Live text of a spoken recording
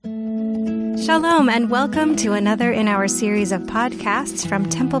Shalom and welcome to another in our series of podcasts from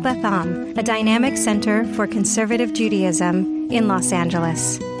Temple Beth Am, a dynamic center for conservative Judaism in Los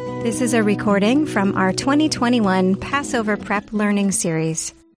Angeles. This is a recording from our 2021 Passover Prep Learning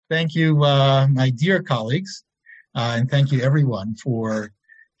Series. Thank you, my dear colleagues, and thank you everyone for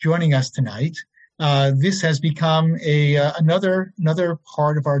joining us tonight. This has become another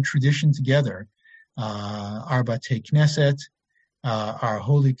part of our tradition together, our Batei Knesset, our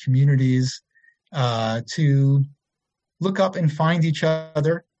holy communities, to look up and find each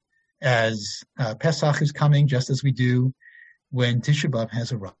other as Pesach is coming, just as we do when Tisha B'Av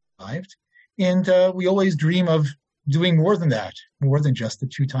has arrived. And we always dream of doing more than that, more than just the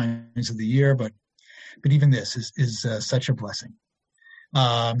 2 times of the year, but even this is such a blessing.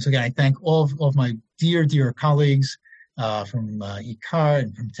 So again, I thank all of my dear colleagues from Ikar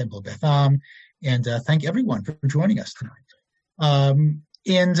and from Temple Beth Am, and thank everyone for joining us tonight.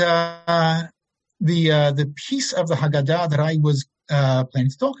 The piece of the Haggadah that I was planning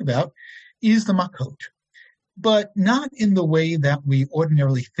to talk about is the Makot, but not in the way that we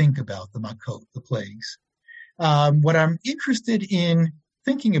ordinarily think about the Makot, the plagues. What I'm interested in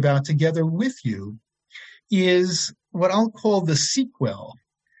thinking about together with you is what I'll call the sequel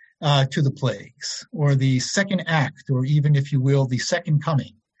to the plagues, or the second act, or even, if you will, the second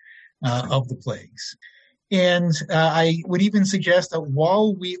coming of the plagues. And I would even suggest that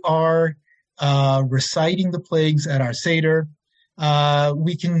while we are reciting the plagues at our Seder,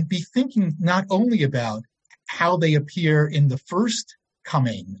 we can be thinking not only about how they appear in the first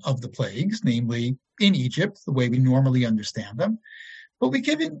coming of the plagues, namely in Egypt, the way we normally understand them, but we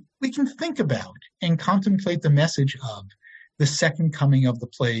can think about and contemplate the message of the second coming of the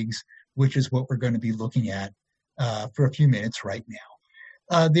plagues, which is what we're going to be looking at for a few minutes right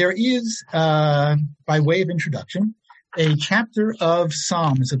now. There is, by way of introduction, a chapter of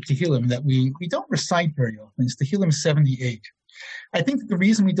Psalms of Tehillim that we don't recite very often. It's Tehillim 78. I think that the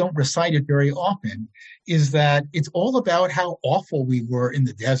reason we don't recite it very often is that it's all about how awful we were in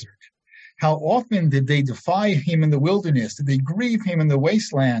the desert. How often did they defy him in the wilderness? Did they grieve him in the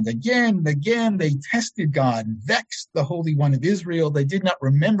wasteland? Again and again, they tested God, vexed the Holy One of Israel. They did not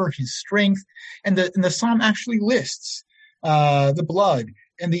remember his strength. And the psalm actually lists the blood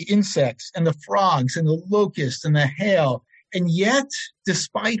and the insects and the frogs and the locusts and the hail. And yet,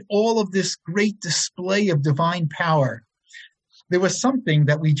 despite all of this great display of divine power, there was something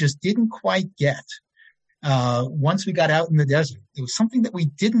that we just didn't quite get once we got out in the desert. It was something that we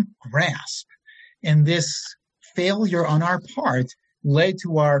didn't grasp. And this failure on our part led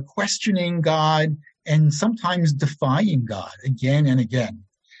to our questioning God and sometimes defying God again and again,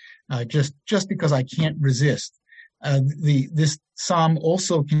 just because I can't resist. This psalm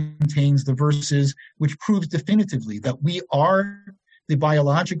also contains the verses which proves definitively that we are the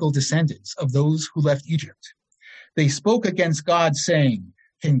biological descendants of those who left Egypt. They spoke against God, saying,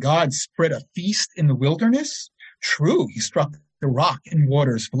 "Can God spread a feast in the wilderness? True, he struck the rock and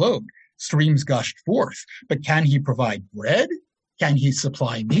waters flowed. Streams gushed forth. But can he provide bread? Can he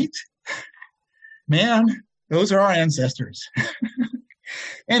supply meat?" Man, those are our ancestors.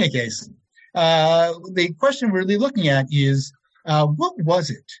 Any case, the question we're really looking at is, what was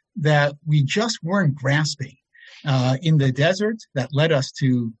it that we just weren't grasping in the desert that led us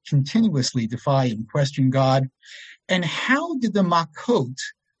to continuously defy and question God? And how did the Makot,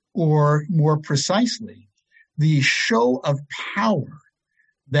 or more precisely, the show of power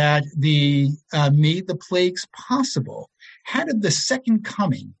that made the plagues possible, how did the second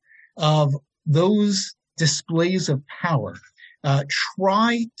coming of those displays of power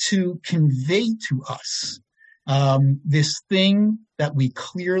try to convey to us this thing that we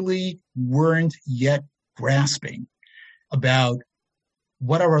clearly weren't yet grasping about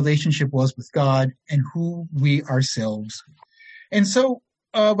what our relationship was with God and who we ourselves. And so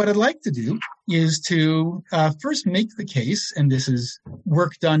what I'd like to do is to first make the case, and this is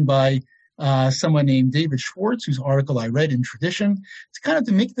work done by someone named David Schwartz, whose article I read in Tradition, to kind of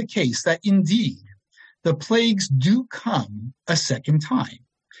to make the case that indeed the plagues do come a second time.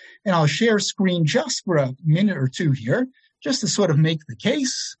 And I'll share screen just for a minute or two here, just to sort of make the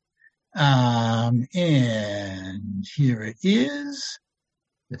case. And here it is.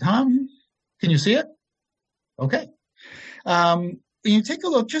 Can you see it? Okay. You take a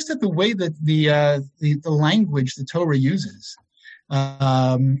look just at the way that the language the Torah uses.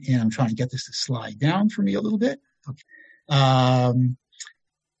 And I'm trying to get this to slide down for me a little bit. Okay.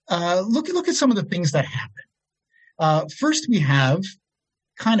 Look at some of the things that happen. First, we have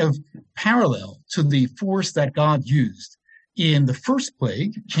kind of parallel to the force that God used in the first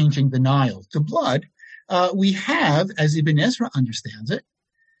plague, changing the Nile to blood. We have, as Ibn Ezra understands it,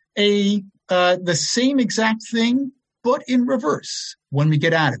 a the same exact thing, but in reverse when we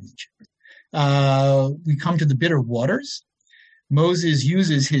get out of Egypt. We come to the bitter waters. Moses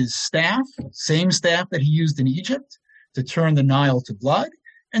uses his staff, same staff that he used in Egypt, to turn the Nile to blood.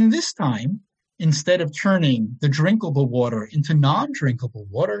 And this time, instead of turning the drinkable water into non-drinkable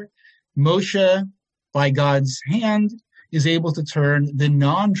water, Moshe, by God's hand, is able to turn the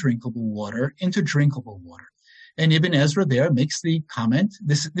non-drinkable water into drinkable water. And Ibn Ezra there makes the comment,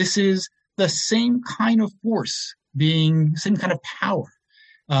 this is the same kind of force, same kind of power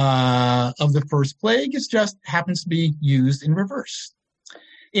of the first plague. It just happens to be used in reverse.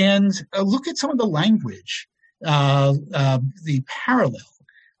 And look at some of the language, the parallel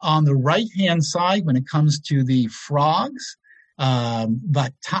on the right-hand side when it comes to the frogs.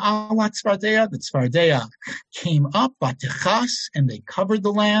 Vata'alat Tzfardea, the Tzfardea came up, Vatechas, and they covered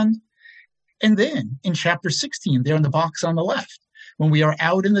the land. And then in chapter 16, there in the box on the left, when we are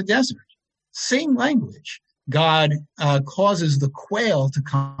out in the desert, same language. God causes the quail to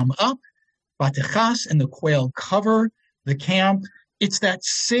come up, Vatechas, and the quail cover the camp. It's that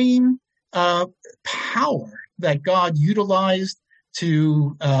same power that God utilized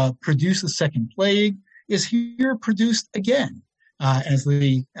to produce the second plague is here produced again, as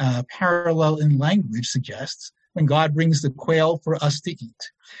the parallel in language suggests, when God brings the quail for us to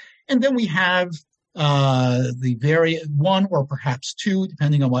eat. And then we have the one or perhaps two,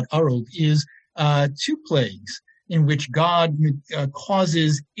 depending on what Arog is, two plagues in which God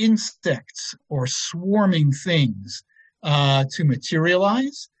causes insects or swarming things to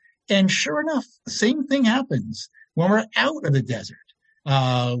materialize. And sure enough, the same thing happens when we're out of the desert.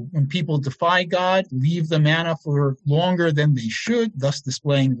 When people defy God, leave the manna for longer than they should, thus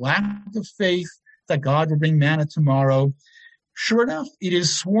displaying lack of faith that God will bring manna tomorrow. Sure enough, it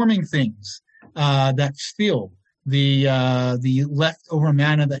is swarming things that fill the leftover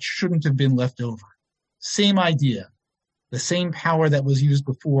manna that shouldn't have been left over. Same idea. The same power that was used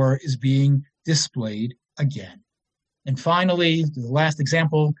before is being displayed again. And finally, the last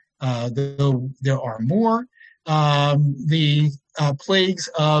example, though there are more, the plagues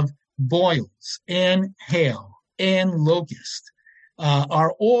of boils and hail and locust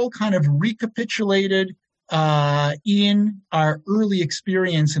are all kind of recapitulated in our early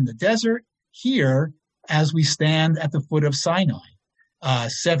experience in the desert here as we stand at the foot of Sinai,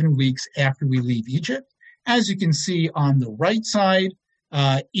 7 weeks after we leave Egypt. As you can see on the right side,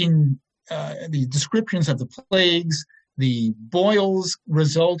 in the descriptions of the plagues, the boils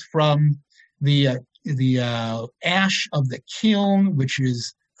result from the ash of the kiln, which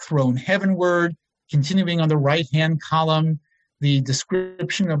is thrown heavenward. Continuing on the right-hand column, the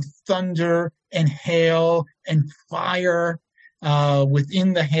description of thunder and hail and fire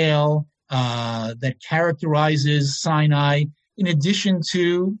within the hail that characterizes Sinai, in addition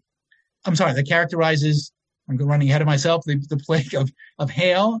to, I'm running ahead of myself, the plague of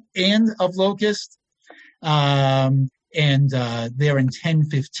hail and of locust. And there in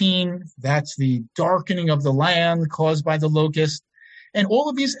 10:15, that's the darkening of the land caused by the locust. And all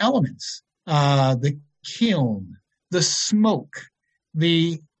of these elements, the kiln, the smoke,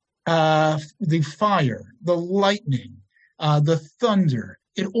 the fire, the lightning, the thunder,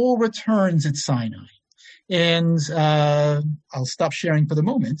 it all returns at Sinai. And I'll stop sharing for the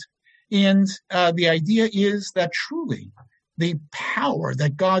moment. And the idea is that truly the power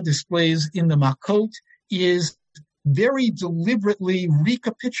that God displays in the Makot is very deliberately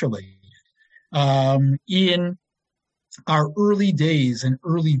recapitulated in our early days and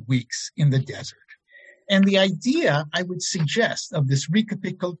early weeks in the desert. And the idea, I would suggest, of this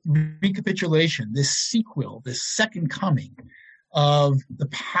recapitulation, this sequel, this second coming of the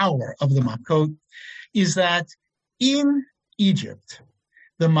power of the Makot, is that in Egypt,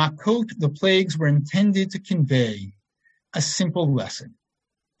 the Makot, the plagues, were intended to convey a simple lesson.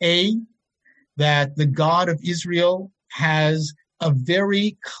 A, that the God of Israel has a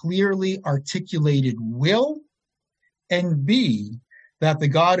very clearly articulated will, and B, that the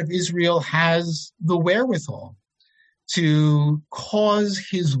God of Israel has the wherewithal to cause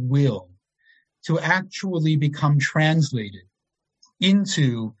his will to actually become translated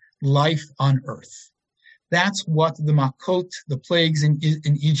into life on earth. That's what the Makot, the plagues in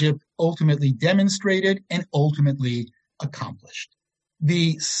Egypt, ultimately demonstrated and ultimately accomplished.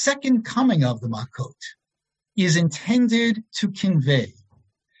 The second coming of the Makot is intended to convey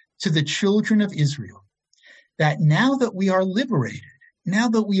to the children of Israel that now that we are liberated, now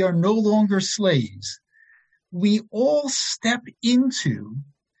that we are no longer slaves, we all step into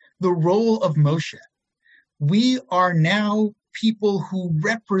the role of Moshe. We are now people who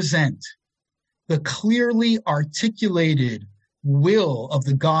represent the clearly articulated will of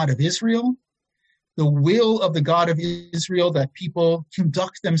the God of Israel, the will of the God of Israel that people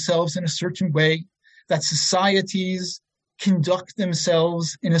conduct themselves in a certain way, that societies conduct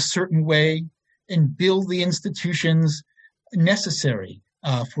themselves in a certain way and build the institutions necessary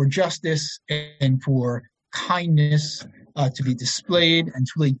for justice and for kindness to be displayed and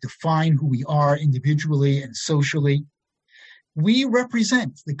to really define who we are individually and socially. We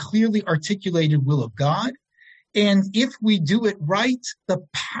represent the clearly articulated will of God, and if we do it right, the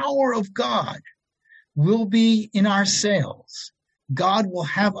power of God will be in our sails. God will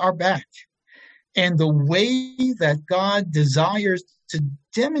have our back. And the way that God desires to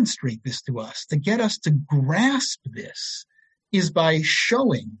demonstrate this to us, to get us to grasp this, is by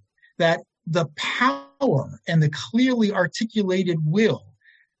showing that the power and the clearly articulated will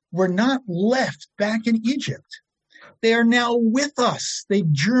were not left back in Egypt. They are now with us.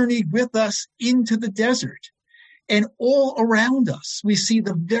 They've journeyed with us into the desert. And all around us, we see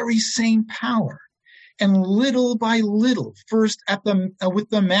the very same power. And little by little, first with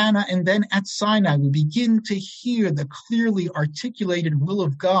the manna and then at Sinai, we begin to hear the clearly articulated will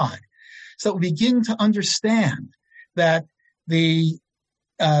of God. So we begin to understand that the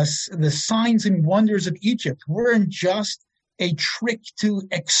signs and wonders of Egypt weren't just a trick to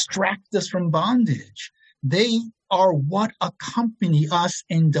extract us from bondage. They are what accompany us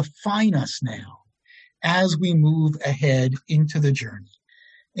and define us now as we move ahead into the journey.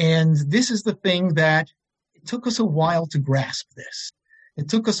 And this is the thing that it took us a while to grasp this. It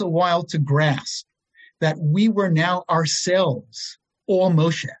took us a while to grasp that we were now ourselves all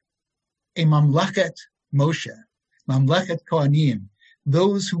Moshe, a Mamlechet Moshe, Mamlechet Kohanim,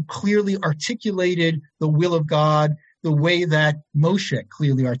 those who clearly articulated the will of God the way that Moshe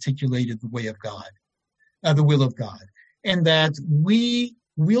clearly articulated the way of God, the will of God, and that we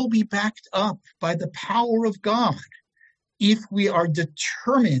will be backed up by the power of God if we are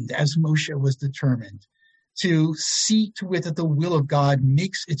determined, as Moshe was determined, to see to it that the will of God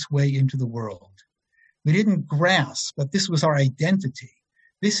makes its way into the world. We didn't grasp that this was our identity.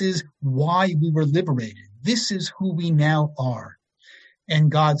 This is why we were liberated. This is who we now are.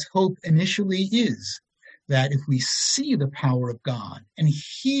 And God's hope initially is that if we see the power of God and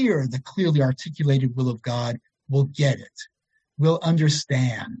hear the clearly articulated will of God, we'll get it. We'll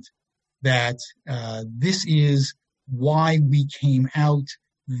understand that this is why we came out.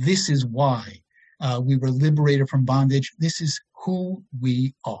 This is why we were liberated from bondage. This is who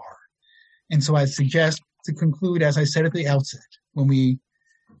we are. And so I suggest to conclude, as I said at the outset, when we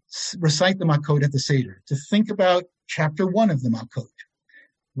recite the Makot at the Seder, to think about chapter 1 of the Makot.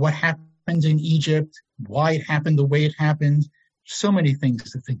 What happened in Egypt, why it happened the way it happened, so many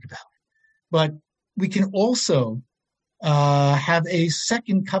things to think about. But we can also have a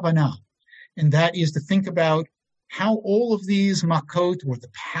second kavanah, and that is to think about how all of these makot, or the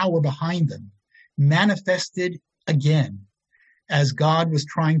power behind them, manifested again as God was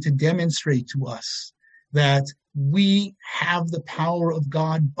trying to demonstrate to us that we have the power of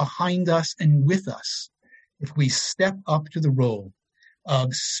God behind us and with us if we step up to the role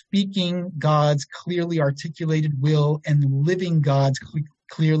of speaking God's clearly articulated will and living God's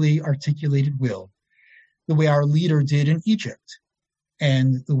clearly articulated will, the way our leader did in Egypt,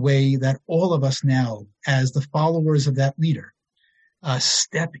 and the way that all of us now, as the followers of that leader,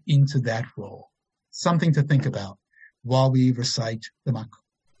 step into that role. Something to think about while we recite the Makot.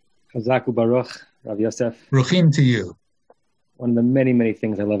 Chazak u'baruch, Rav Yosef. Ruchim to you. One of the many, many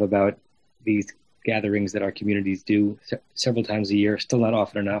things I love about these gatherings that our communities do several times a year, still not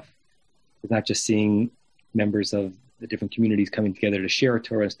often enough, is not just seeing members of the different communities coming together to share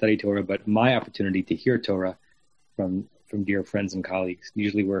Torah and study Torah, but my opportunity to hear Torah from dear friends and colleagues.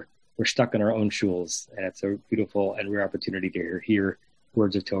 Usually we're stuck in our own shuls, and it's a beautiful and rare opportunity to hear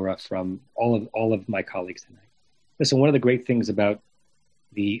words of Torah from all of my colleagues tonight. Listen, one of the great things about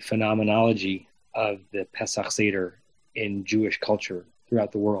the phenomenology of the Pesach Seder in Jewish culture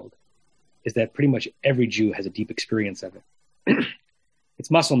throughout the world is that pretty much every Jew has a deep experience of it.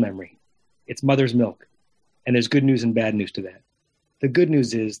 It's muscle memory. It's mother's milk. And there's good news and bad news to that. The good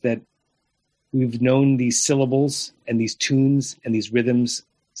news is that we've known these syllables and these tunes and these rhythms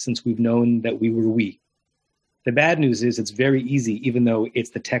since we've known that we were we. The bad news is it's very easy, even though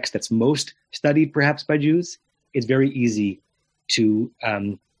it's the text that's most studied perhaps by Jews, it's very easy to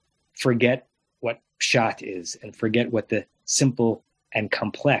forget what pshat is and forget what the simple and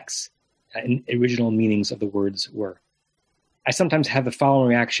complex and original meanings of the words were. I sometimes have the following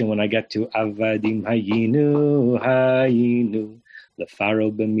reaction when I get to Avadim Hayinu,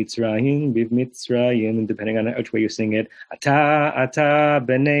 Lefaro b'Mitzrayim, b'Mitzrayim, depending on which way you sing it. Ata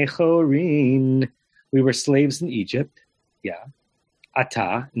b'nei chorin. We were slaves in Egypt. yeah.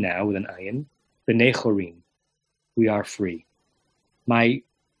 Ata, now with an ayin. B'nei chorim, we are free. My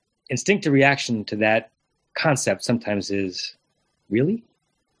instinctive reaction to that concept sometimes is, really?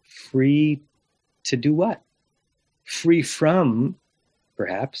 Free to do what? Free from,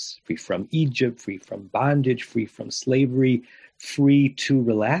 perhaps, free from Egypt, free from bondage, free from slavery, free to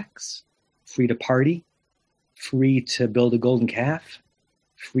relax, free to party, free to build a golden calf,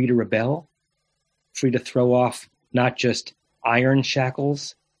 free to rebel, free to throw off not just iron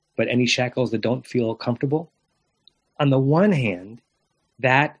shackles, but any shackles that don't feel comfortable. On the one hand,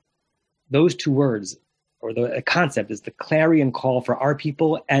 those two words, or the concept, is the clarion call for our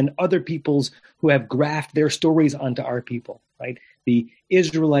people and other peoples who have grafted their stories onto our people, right? The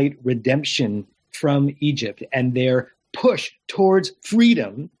Israelite redemption from Egypt and their push towards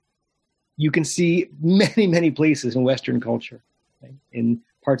freedom, you can see many, many places in Western culture, right? In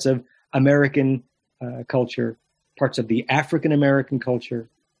parts of American culture, parts of the African American culture.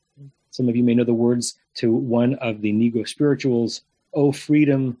 Some of you may know the words to one of the Negro spirituals, "Oh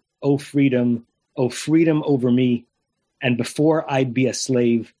freedom, oh freedom, oh freedom over me. And before I'd be a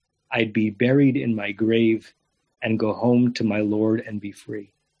slave, I'd be buried in my grave and go home to my Lord and be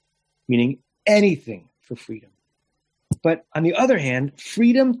free." Meaning anything for freedom. But on the other hand,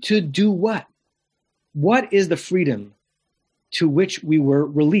 freedom to do what? What is the freedom to which we were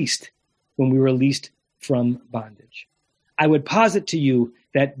released when we were released from bondage? I would posit to you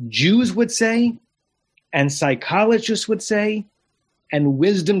that Jews would say, and psychologists would say, and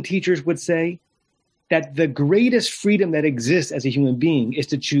wisdom teachers would say, that the greatest freedom that exists as a human being is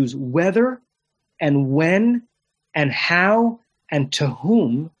to choose whether and when and how and to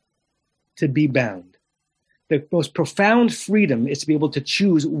whom to be bound. The most profound freedom is to be able to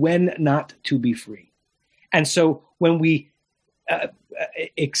choose when not to be free. And so when we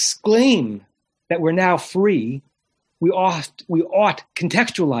exclaim that we're now free, we ought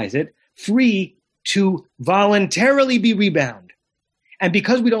contextualize it, free to voluntarily be rebound. And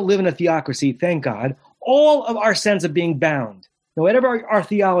because we don't live in a theocracy, thank God, all of our sense of being bound, whatever our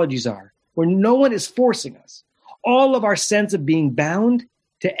theologies are, where no one is forcing us, all of our sense of being bound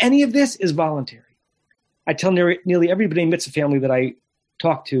to any of this is voluntary. I tell nearly every B'nai Mitzvah family that I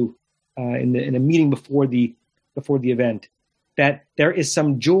talk to in a meeting before the event that there is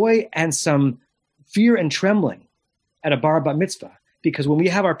some joy and some fear and trembling at a bar bat mitzvah, because when we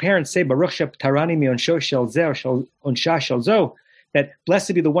have our parents say Baruch Tarani mi onsho shel zeh shel onsha shel zo, that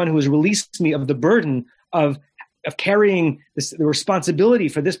blessed be the one who has released me of the burden of carrying the responsibility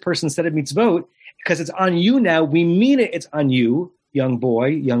for this person's set of mitzvot, because it's on you now. We mean it. It's on you, young boy,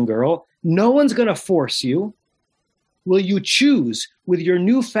 young girl. No one's going to force you. Will you choose with your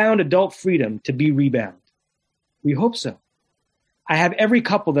newfound adult freedom to be rebound? We hope so. I have every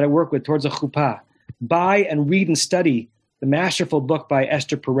couple that I work with towards a chuppah buy and read and study the masterful book by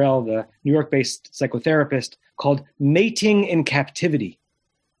Esther Perel, the New York-based psychotherapist, called Mating in Captivity,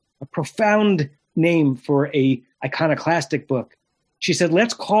 a profound name for a iconoclastic book. She said,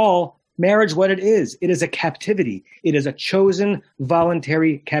 let's call marriage what it is. It is a captivity. It is a chosen,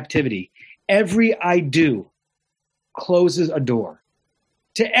 voluntary captivity. Every I do closes a door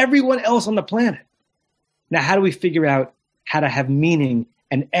to everyone else on the planet. Now, how do we figure out how to have meaning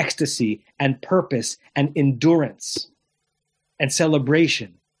and ecstasy and purpose and endurance and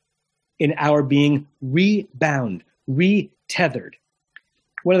celebration in our being rebound, retethered?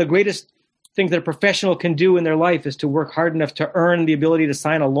 One of the greatest things that a professional can do in their life is to work hard enough to earn the ability to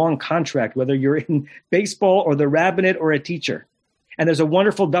sign a long contract, whether you're in baseball or the rabbinate or a teacher. And there's a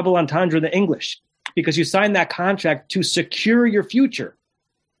wonderful double entendre in the English, because you sign that contract to secure your future,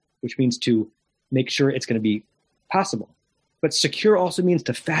 which means to make sure it's going to be possible. But secure also means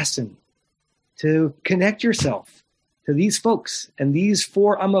to fasten, to connect yourself to these folks and these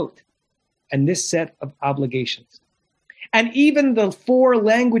 4 amot and this set of obligations. And even the 4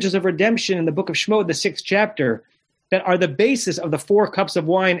 languages of redemption in the book of Shemot, the 6th chapter, that are the basis of the 4 cups of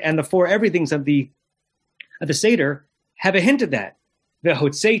wine and the 4 everythings of the Seder, have a hint of that.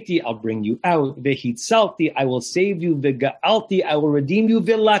 V'hotzeiti, I'll bring you out. V'hitzalti, I will save you. V'ga'alti, I will redeem you.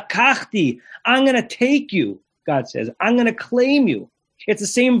 V'lakachti, I'm going to take you, God says. I'm going to claim you. It's the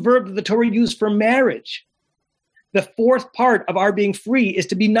same verb that the Torah used for marriage. The 4th part of our being free is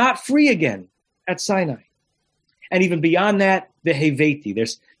to be not free again at Sinai. And even beyond that, the Heveti.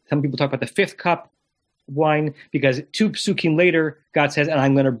 There's some people talk about the 5th cup of wine, because 2 psukim later, God says, and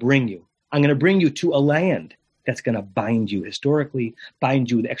I'm going to bring you. I'm going to bring you to a land that's going to bind you historically,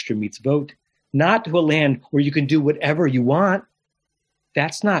 bind you with extra mitzvot, not to a land where you can do whatever you want.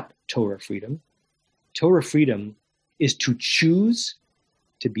 That's not Torah freedom. Torah freedom is to choose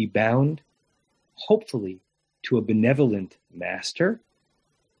to be bound, hopefully to a benevolent master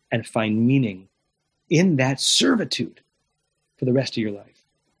and find meaning in that servitude for the rest of your life.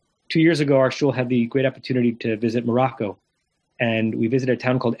 2 years ago, our shul had the great opportunity to visit Morocco, and we visited a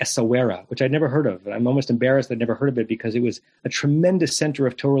town called Essaouira, which I'd never heard of. I'm almost embarrassed I'd never heard of it because it was a tremendous center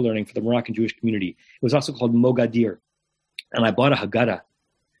of Torah learning for the Moroccan Jewish community. It was also called Mogadir. And I bought a Haggadah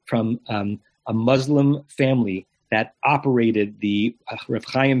from a Muslim family that operated the Rav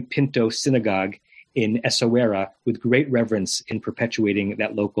Chaim Pinto Synagogue in Essaouira with great reverence in perpetuating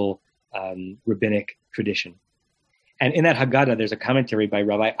that local rabbinic tradition. And in that Haggadah, there's a commentary by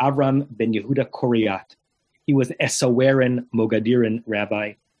Rabbi Avram Ben Yehuda Koriyat. He was an Essaouiran Mogadiran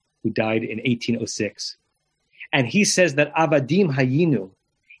rabbi who died in 1806. And he says that Avadim Hayinu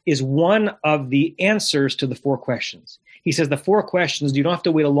is one of the answers to the four questions. He says the four questions, you don't have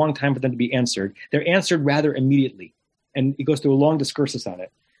to wait a long time for them to be answered. They're answered rather immediately. And he goes through a long discursus on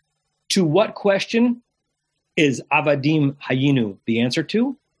it. To what question is Avadim Hayinu the answer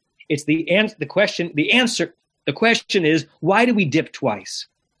to? It's the question is, why do we dip twice?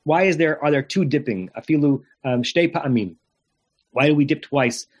 Why are there two dipping? Afilu shtei pa'amim. Why do we dip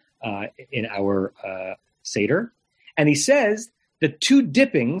twice in our Seder? And he says the two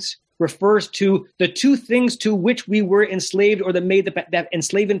dippings refers to the two things to which we were enslaved or that made that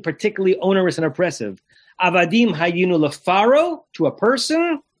enslavement particularly onerous and oppressive. Avadim hayinu lefaro, to a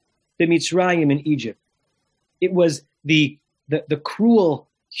person, the Mitzrayim in Egypt. It was the cruel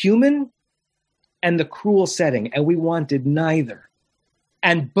human and the cruel setting, and we wanted neither.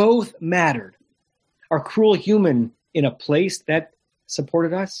 And both mattered. Our cruel human in a place that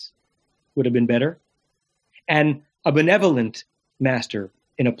supported us would have been better, and a benevolent master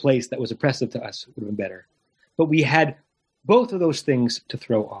in a place that was oppressive to us would have been better. But we had both of those things to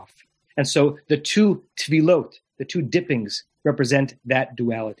throw off. And so the two tvilot, the two dippings, represent that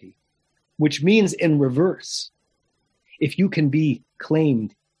duality, which means in reverse, if you can be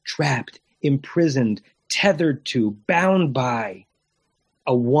claimed, trapped, imprisoned, tethered to, bound by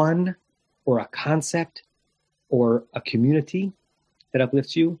a one or a concept or a community that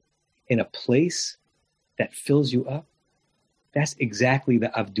uplifts you in a place that fills you up, that's exactly the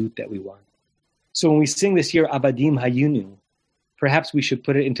avdut that we want. So when we sing this year, Avadim Hayinu, perhaps we should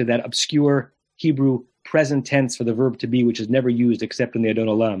put it into that obscure Hebrew present tense for the verb to be, which is never used except in the Adon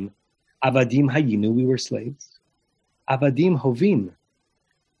Olam. Avadim Hayinu, we were slaves. Avadim Hovim,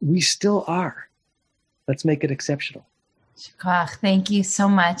 we still are. Let's make it exceptional. Shkoch, thank you so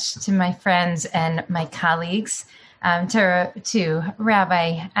much to my friends and my colleagues, to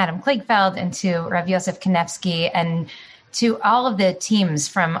Rabbi Adam Kligfeld and to Rav Yosef Kanevsky, and to all of the teams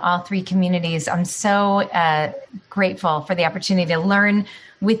from all three communities. I'm so grateful for the opportunity to learn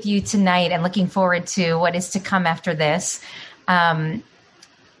with you tonight and looking forward to what is to come after this. I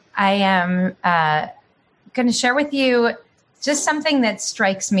am going to share with you just something that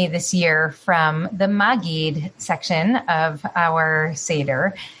strikes me this year from the Magid section of our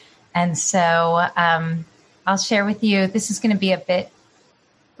Seder. And so I'll share with you, this is going to be a bit,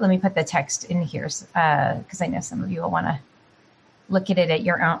 let me put the text in here because I know some of you will want to look at it at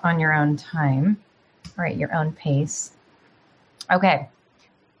on your own time or at your own pace. Okay.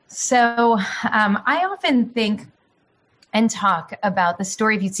 So I often think and talk about the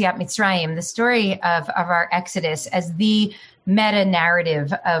story of Yetziat Mitzrayim, the story of our Exodus, as the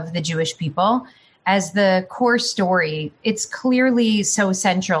meta-narrative of the Jewish people, as the core story. It's clearly so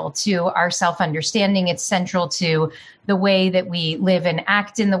central to our self-understanding. It's central to the way that we live and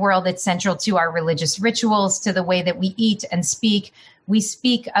act in the world. It's central to our religious rituals, to the way that we eat and speak. We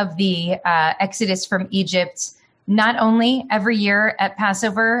speak of the Exodus from Egypt not only every year at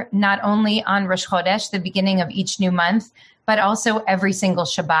Passover, not only on Rosh Chodesh, the beginning of each new month, but also every single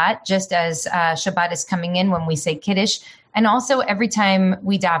Shabbat, just as Shabbat is coming in when we say Kiddush. And also every time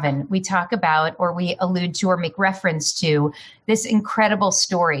we daven, we talk about or we allude to or make reference to this incredible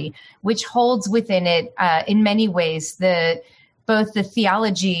story, which holds within it, in many ways, both the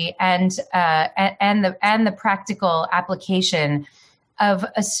theology and the practical application of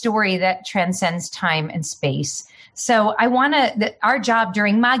a story that transcends time and space. So our job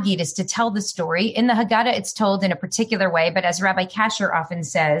during Magid is to tell the story. In the Haggadah, it's told in a particular way, but as Rabbi Kasher often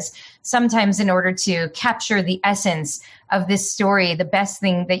says, sometimes in order to capture the essence of this story, the best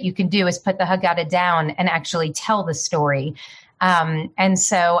thing that you can do is put the Haggadah down and actually tell the story. And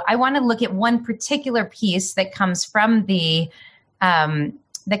so I want to look at one particular piece that comes from the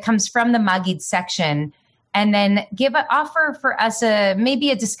Magid section, and then offer for us maybe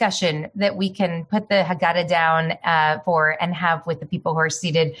a discussion that we can put the Haggadah down for and have with the people who are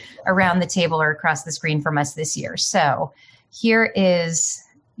seated around the table or across the screen from us this year. So here is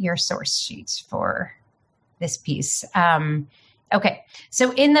your source sheet for this piece. Okay,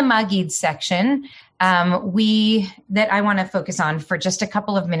 so in the Magid section, that I want to focus on for just a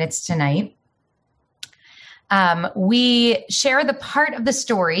couple of minutes tonight, we share the part of the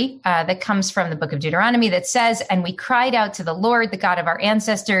story that comes from the book of Deuteronomy that says, "And we cried out to the Lord, the God of our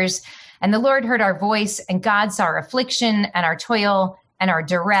ancestors, and the Lord heard our voice, and God saw our affliction and our toil and our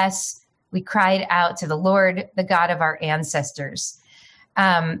duress. We cried out to the Lord, the God of our ancestors."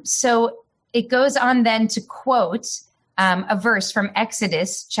 So it goes on then to quote a verse from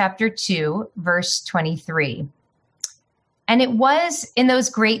Exodus chapter 2, verse 23. "And it was in those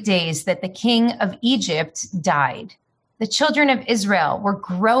great days that the king of Egypt died. The children of Israel were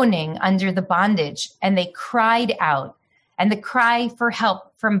groaning under the bondage, and they cried out, and the cry for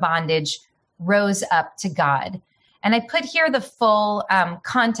help from bondage rose up to God." And I put here the full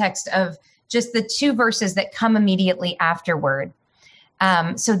context of just the two verses that come immediately afterward.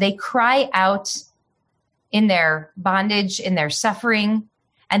 So they cry out in their bondage, in their suffering,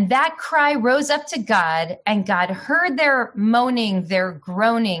 and that cry rose up to God, and God heard their moaning, their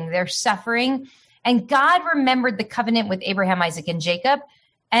groaning, their suffering, and God remembered the covenant with Abraham, Isaac, and Jacob,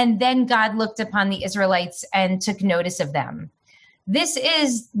 and then God looked upon the Israelites and took notice of them. This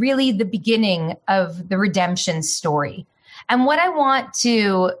is really the beginning of the redemption story. And what I want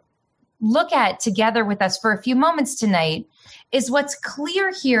to look at together with us for a few moments tonight is what's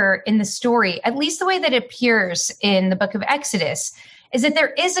clear here in the story, at least the way that it appears in the book of Exodus, is that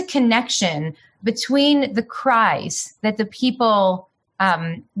there is a connection between the cries that the people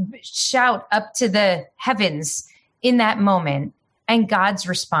shout up to the heavens in that moment and God's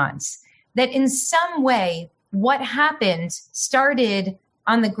response. That in some way, what happened started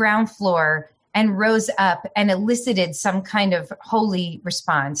on the ground floor and rose up and elicited some kind of holy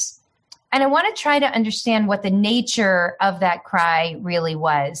response. And I want to try to understand what the nature of that cry really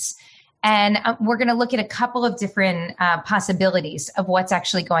was. And we're going to look at a couple of different possibilities of what's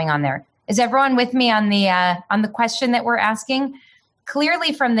actually going on there. Is everyone with me on the question that we're asking?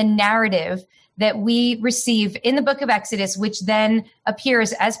 Clearly from the narrative that we receive in the book of Exodus, which then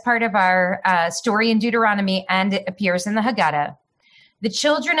appears as part of our story in Deuteronomy, and it appears in the Haggadah, the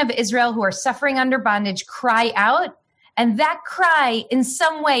children of Israel who are suffering under bondage cry out, and that cry in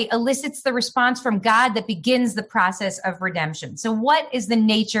some way elicits the response from God that begins the process of redemption. So what is the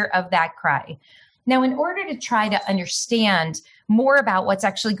nature of that cry? Now, in order to try to understand more about what's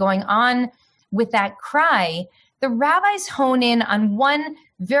actually going on with that cry, the rabbis hone in on one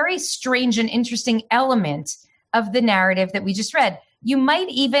very strange and interesting element of the narrative that we just read. You might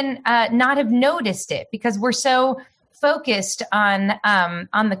even not have noticed it because we're so focused on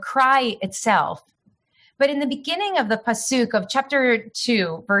the cry itself. But in the beginning of the pasuk of chapter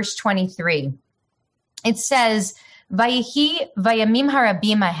 2, verse 23, it says, "Vayehi vayamim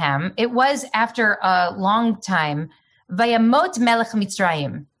harabim ahem." It was after a long time, "Vayamot melech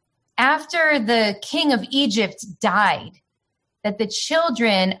Mitzrayim." After the king of Egypt died, that the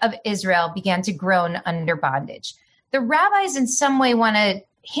children of Israel began to groan under bondage. The rabbis in some way want to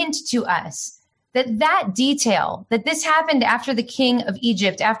hint to us that detail, that this happened after the king of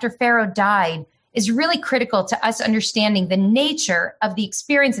Egypt, after Pharaoh died, is really critical to us understanding the nature of the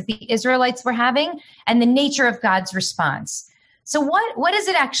experience that the Israelites were having and the nature of God's response. So what does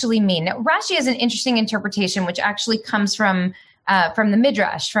it actually mean? Now, Rashi has an interesting interpretation, which actually comes from the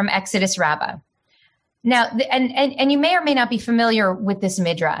Midrash, from Exodus Rabbah. Now, and you may or may not be familiar with this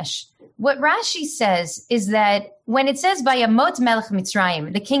Midrash. What Rashi says is that when it says, "Vayamot melech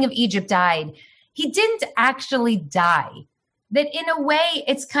Mitzrayim," the king of Egypt died, he didn't actually die. That in a way,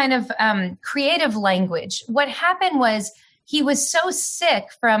 it's kind of creative language. What happened was he was so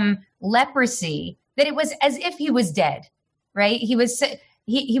sick from leprosy that it was as if he was dead, right? He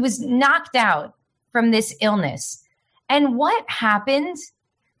was knocked out from this illness. And what happened?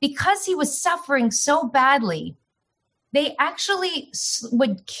 Because he was suffering so badly, they actually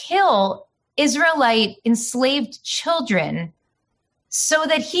would kill Israelite enslaved children so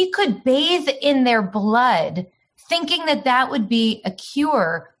that he could bathe in their blood, thinking that would be a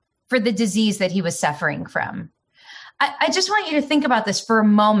cure for the disease that he was suffering from. I just want you to think about this for a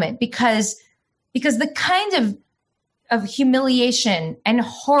moment, because the kind of humiliation and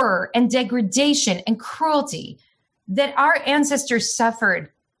horror and degradation and cruelty that our ancestors suffered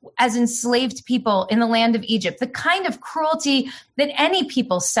as enslaved people in the land of Egypt, the kind of cruelty that any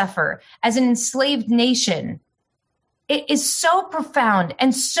people suffer as an enslaved nation, it is so profound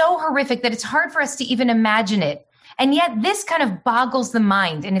and so horrific that it's hard for us to even imagine it. And yet this kind of boggles the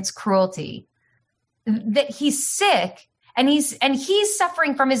mind in its cruelty, that he's sick and he's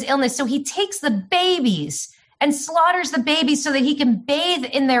suffering from his illness. So he takes the babies and slaughters the babies so that he can bathe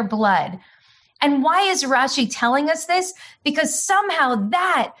in their blood. And why is Rashi telling us this? Because somehow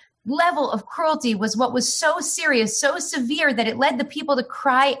that level of cruelty was what was so serious, so severe that it led the people to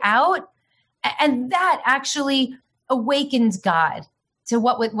cry out. And that actually awakens God to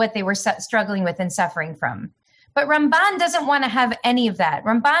what they were struggling with and suffering from. But Ramban doesn't want to have any of that.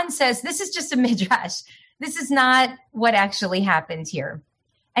 Ramban says, this is just a midrash. This is not what actually happened here.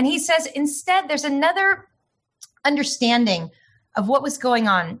 And he says, instead, there's another understanding of what was going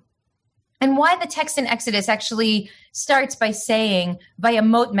on and why the text in Exodus actually starts by saying,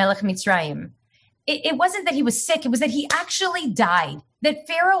 Vayamot melech Mitzrayim. It wasn't that he was sick. It was that he actually died, that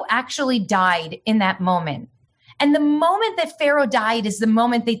Pharaoh actually died in that moment. And the moment that Pharaoh died is the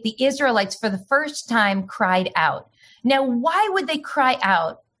moment that the Israelites for the first time cried out. Now, why would they cry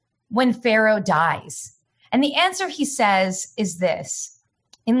out when Pharaoh dies? And the answer, he says, is this.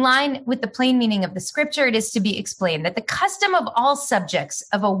 In line with the plain meaning of the scripture, it is to be explained that the custom of all subjects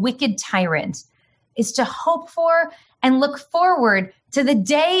of a wicked tyrant is to hope for and look forward to the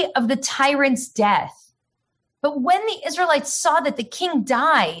day of the tyrant's death. But when the Israelites saw that the king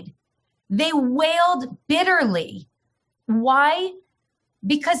died, they wailed bitterly. Why?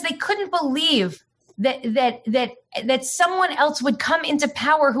 Because they couldn't believe that someone else would come into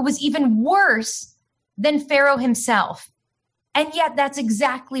power who was even worse than Pharaoh himself. And yet that's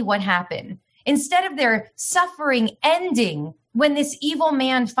exactly what happened. Instead of their suffering ending when this evil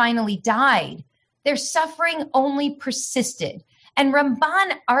man finally died, their suffering only persisted. And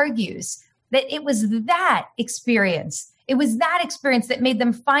Ramban argues that it was that experience. It was that experience that made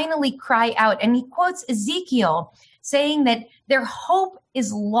them finally cry out. And he quotes Ezekiel saying that their hope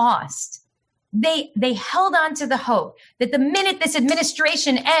is lost. They held on to the hope that the minute this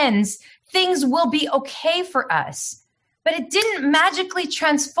administration ends, things will be okay for us. But it didn't magically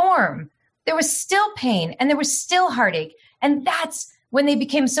transform. There was still pain and there was still heartache. And that's when they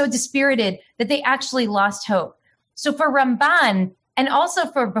became so dispirited that they actually lost hope. So for Ramban and also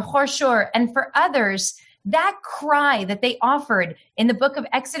for Bechor Shor and for others, that cry that they offered in the book of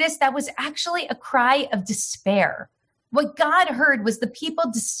Exodus, that was actually a cry of despair. What God heard was the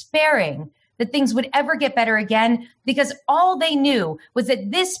people despairing that things would ever get better again, because all they knew was that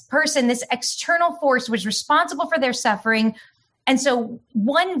this person, this external force, was responsible for their suffering. And so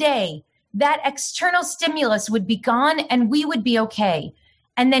one day that external stimulus would be gone and we would be okay.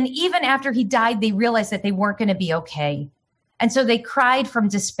 And then even after he died, they realized that they weren't going to be okay. And so they cried from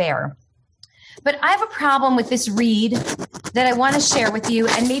despair. But I have a problem with this read that I want to share with you,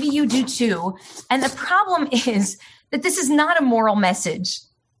 and maybe you do too. And the problem is that this is not a moral message.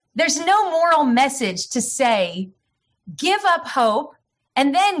 There's no moral message to say, give up hope,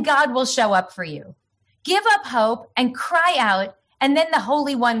 and then God will show up for you. Give up hope and cry out, and then the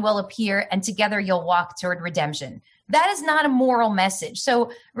Holy One will appear, and together you'll walk toward redemption. That is not a moral message. So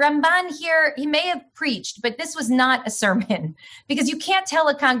Ramban here, he may have preached, but this was not a sermon, because you can't tell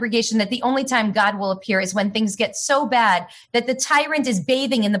a congregation that the only time God will appear is when things get so bad that the tyrant is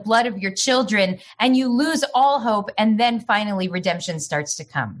bathing in the blood of your children and you lose all hope, and then finally redemption starts to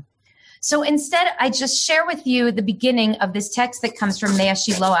come. So instead, I just share with you the beginning of this text that comes from Mea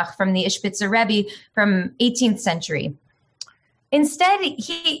Shiloach, from the Ishbitzer Rebbe from 18th century. Instead,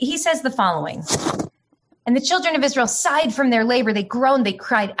 he says the following. And the children of Israel sighed from their labor. They groaned, they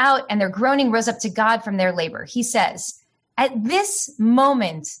cried out, and their groaning rose up to God from their labor. He says, at this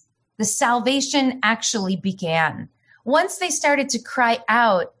moment, the salvation actually began. Once they started to cry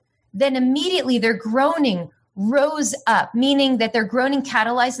out, then immediately their groaning rose up, meaning that their groaning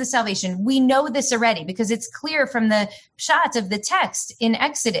catalyzed the salvation. We know this already because it's clear from the pshat of the text in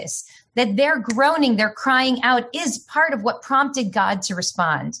Exodus that their groaning, their crying out is part of what prompted God to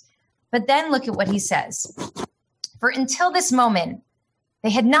respond. But then look at what he says. For until this moment, they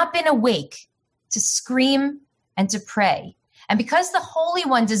had not been awake to scream and to pray. And because the Holy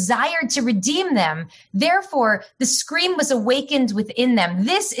One desired to redeem them, therefore the scream was awakened within them.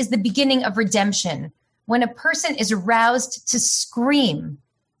 This is the beginning of redemption, when a person is aroused to scream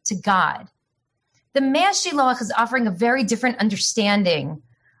to God. The Mea Shiloach is offering a very different understanding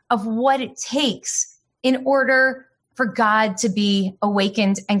of what it takes in order for God to be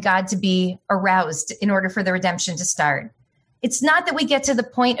awakened and God to be aroused in order for the redemption to start. It's not that we get to the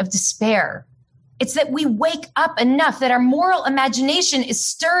point of despair. It's that we wake up enough, that our moral imagination is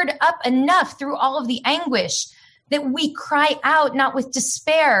stirred up enough through all of the anguish that we cry out, not with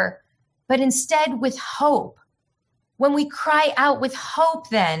despair, but instead with hope. When we cry out with hope,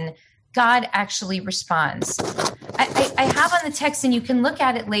 then God actually responds. I have on the text, and you can look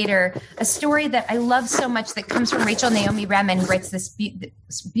at it later, a story that I love so much that comes from Rachel Naomi Remen, who writes this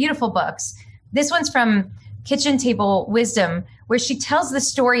beautiful books. This one's from kitchen table wisdom, where she tells the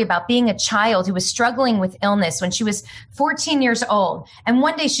story about being a child who was struggling with illness when she was 14 years old. And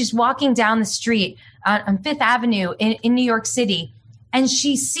one day she's walking down the street on Fifth Avenue in New York City, and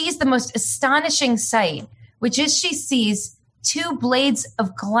she sees the most astonishing sight, which is she sees two blades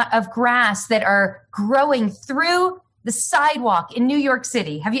of grass that are growing through the sidewalk in New York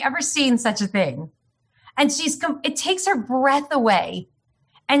City. Have you ever seen such a thing? And it takes her breath away.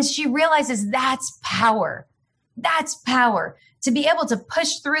 And she realizes that's power. That's power, to be able to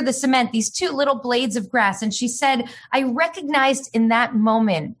push through the cement, these two little blades of grass. And she said, I recognized in that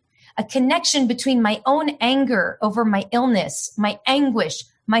moment a connection between my own anger over my illness, my anguish,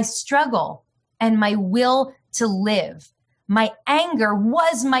 my struggle, and my will to live. My anger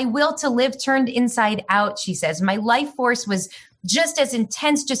was my will to live turned inside out, she says. My life force was just as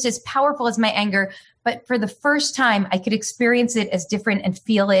intense, just as powerful as my anger. But for the first time, I could experience it as different and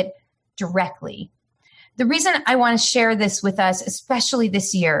feel it directly. The reason I want to share this with us, especially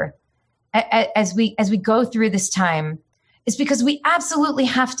this year, as we go through this time, is because we absolutely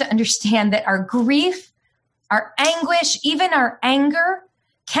have to understand that our grief, our anguish, even our anger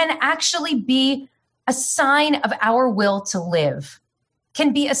can actually be a sign of our will to live,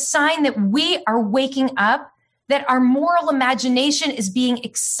 can be a sign that we are waking up, that our moral imagination is being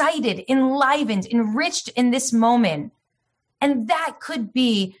excited, enlivened, enriched in this moment. And that could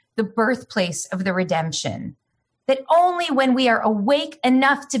be the birthplace of the redemption. That only when we are awake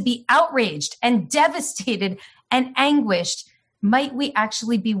enough to be outraged and devastated and anguished might we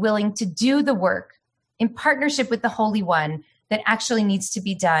actually be willing to do the work in partnership with the Holy One that actually needs to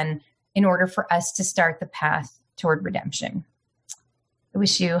be done in order for us to start the path toward redemption. I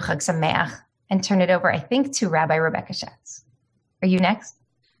wish you Chag Sameach, and turn it over, I think, to Rabbi Rebecca Schatz. Are you next?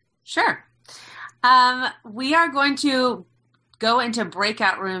 Sure. We are going to go into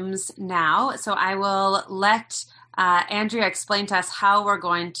breakout rooms now. So I will let Andrea explain to us how we're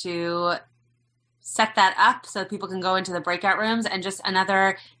going to set that up so people can go into the breakout rooms. And just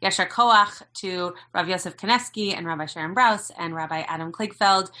another Yasher Koach to Rav Yosef Kanevsky and Rabbi Sharon Brous and Rabbi Adam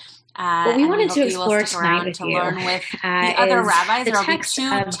Kligfeld. What we wanted to explore tonight with you learn with the other rabbis. There will be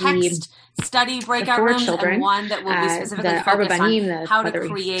two text study breakout rooms children, and one that will be specifically focused Banim, on how to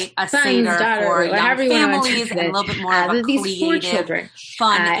create a Seder for young families and a little bit more of a creative,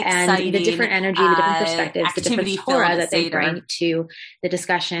 fun, exciting, and the different energy, the different perspectives, the different Torah that they bring to the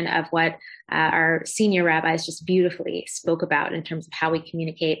discussion of what our senior rabbis just beautifully spoke about in terms of how we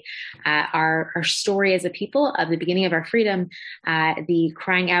communicate our story as a people of the beginning of our freedom, the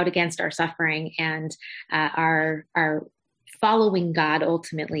crying out against our suffering, and our following God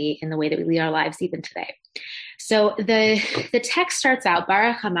ultimately in the way that we lead our lives even today. So the text starts out,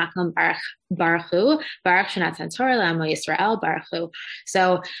 Baruch HaMakom Baruch Hu, Baruch Shonatan Torah L'Amo Yisrael Baruch Hu.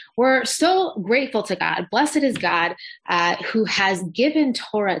 So we're so grateful to God. Blessed is God who has given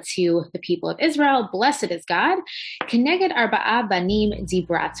Torah to the people of Israel. Blessed is God. Keneged Arba'a Banim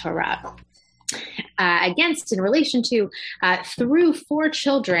Dibra Torah. Against, in relation to, through 4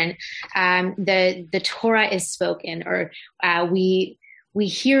 children, the Torah is spoken, or we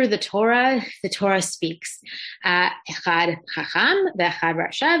hear the Torah speaks. Echad Chacham, v'echad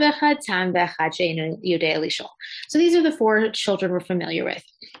Rasha, v'echad Tam, v'echad she'einu Yodei Lishol. So these are the 4 children we're familiar with: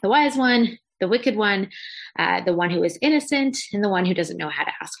 the wise one, the wicked one, the one who is innocent, and the one who doesn't know how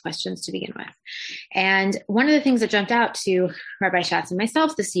to ask questions to begin with. And one of the things that jumped out to Rabbi Schatz and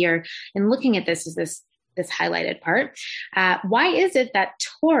myself this year in looking at this is this highlighted part. Why is it that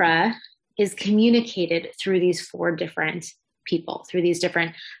Torah is communicated through these 4 different people, through these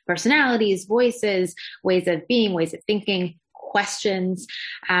different personalities, voices, ways of being, ways of thinking, questions?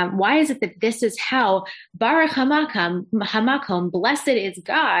 Why is it that this is how Baruch Hamakom, blessed is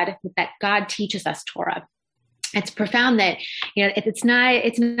God, that God teaches us Torah? It's profound that, it's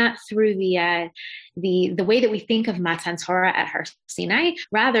not through the way that we think of Matan Torah at Har Sinai.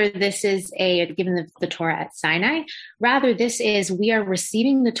 Rather, this is given the Torah at Sinai. Rather, this is, we are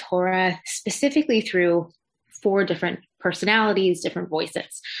receiving the Torah specifically through 4 different personalities, different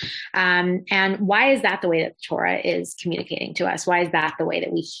voices. And why is that the way that the Torah is communicating to us? Why is that the way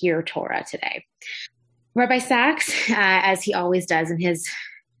that we hear Torah today? Rabbi Sachs, as he always does in his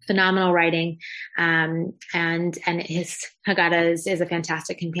phenomenal writing, and his Haggadah is a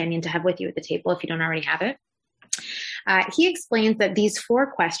fantastic companion to have with you at the table if you don't already have it. He explains that these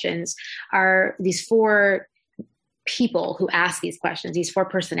 4 questions are these 4 people who ask these questions, these 4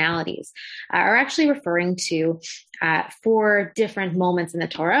 personalities, are actually referring to 4 different moments in the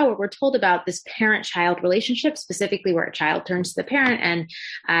Torah where we're told about this parent-child relationship, specifically where a child turns to the parent and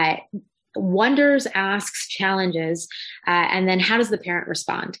wonders, asks, challenges, and then how does the parent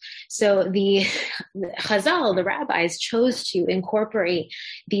respond? So the Chazal, the rabbis, chose to incorporate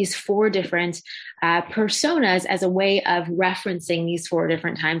these 4 different personas as a way of referencing these 4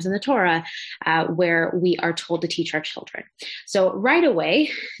 different times in the Torah where we are told to teach our children. So right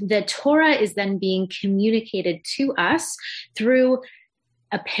away, the Torah is then being communicated to us through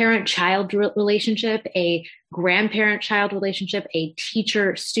a parent-child relationship, a grandparent-child relationship, a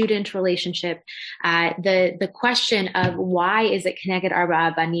teacher-student relationship. The question of why is it Keneged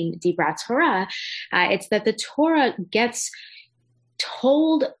Arba'a Banim Dibra Torah? It's that the Torah gets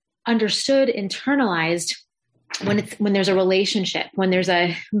told, understood, internalized when there's a relationship, when there's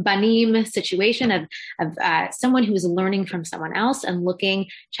a banim situation of someone who is learning from someone else and looking,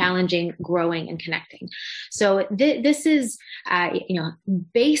 challenging, growing, and connecting. So this is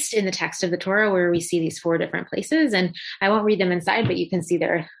based in the text of the Torah, where we see these 4 different places, and I won't read them inside, but you can see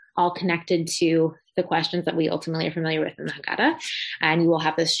they're all connected to the questions that we ultimately are familiar with in the Haggadah, and you will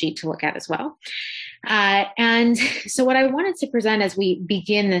have this sheet to look at as well. And so what I wanted to present as we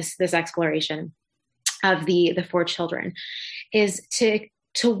begin this exploration of the 4 children is to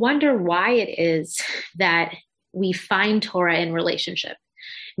wonder why it is that we find Torah in relationship,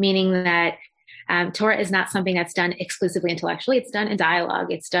 meaning that Torah is not something that's done exclusively intellectually. It's done in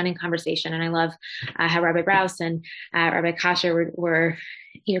dialogue. It's done in conversation. And I love how Rabbi Brous and Rabbi Kasher were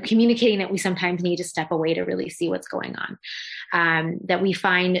communicating that we sometimes need to step away to really see what's going on. That we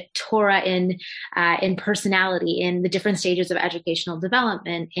find Torah in personality, in the different stages of educational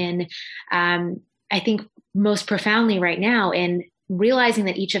development, in I think most profoundly right now in realizing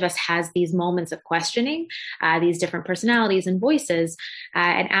that each of us has these moments of questioning, these different personalities and voices,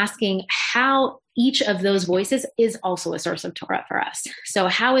 and asking how each of those voices is also a source of Torah for us. So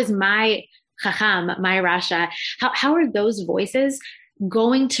how is my Chacham, my Rasha, how are those voices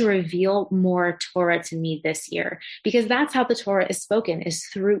going to reveal more Torah to me this year? Because that's how the Torah is spoken, is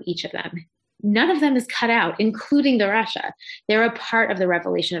through each of them. None of them is cut out, including the Rasha. They're a part of the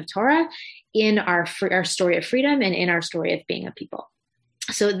revelation of Torah in our story of freedom and in our story of being a people.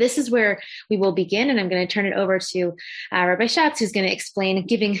 So this is where we will begin, and I'm going to turn it over to Rabbi Schatz, who's going to explain,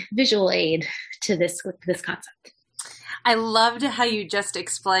 giving visual aid to this concept. I loved how you just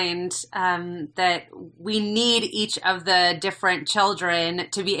explained that we need each of the different children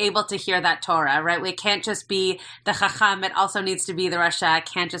to be able to hear that Torah, right? We can't just be the Chacham, it also needs to be the Rasha. It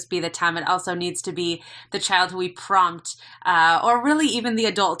can't just be the Tam, it also needs to be the child who we prompt, or really even the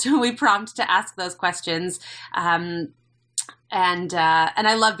adult who we prompt to ask those questions. And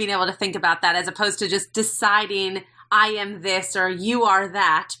I love being able to think about that as opposed to just deciding I am this or you are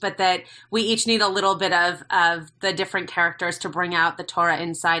that, but that we each need a little bit of the different characters to bring out the Torah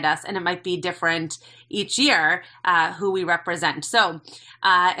inside us. And it might be different each year who we represent. So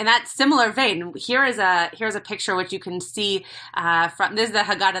in that similar vein, here's a picture which you can see from, this is the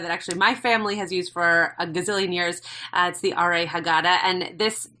Haggadah that actually my family has used for a gazillion years. It's the Arei Haggadah. And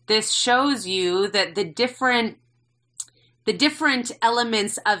this shows you that the different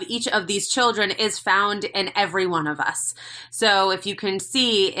elements of each of these children is found in every one of us. So if you can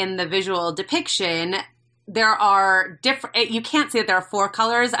see in the visual depiction, there are different, you can't see that there are 4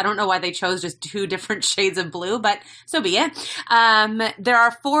 colors. I don't know why they chose just 2 different shades of blue, but so be it. There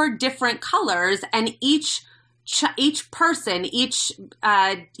are 4 different colors, and each person, each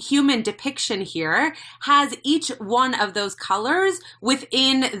human depiction here has each one of those colors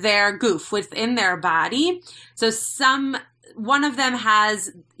within their goof, within their body. So one of them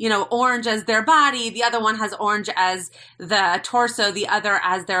has, orange as their body, the other one has orange as the torso, the other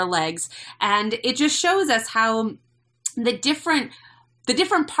as their legs. And it just shows us how the different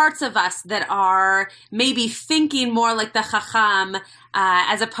parts of us that are maybe thinking more like the Chacham,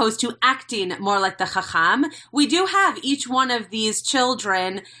 as opposed to acting more like the Chacham, we do have each one of these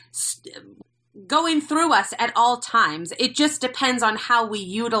children going through us at all times. It just depends on how we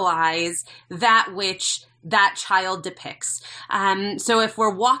utilize that which that child depicts. So if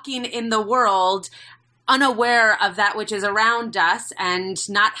we're walking in the world unaware of that which is around us and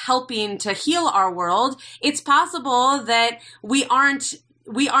not helping to heal our world, it's possible that we aren't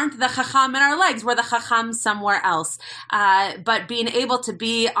the Chacham in our legs. We're the Chacham somewhere else. But being able to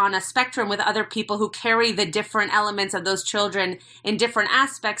be on a spectrum with other people who carry the different elements of those children in different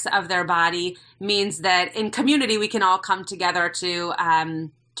aspects of their body means that in community we can all come together to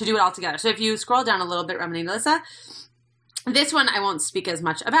do it all together. So if you scroll down a little bit, Ramani and Alyssa, this one I won't speak as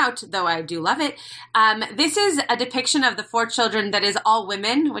much about, though I do love it. This is a depiction of the 4 children that is all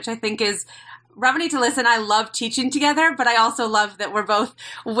women, which I think is Ravani, Alyssa, and I love teaching together, but I also love that we're both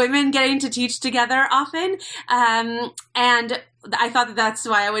women getting to teach together often. And I thought that that's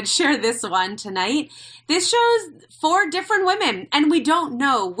why I would share this one tonight. This shows 4 different women, and we don't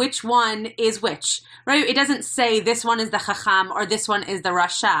know which one is which, right? It doesn't say this one is the Chacham or this one is the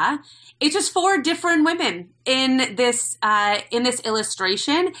Rasha. It's just 4 different women in this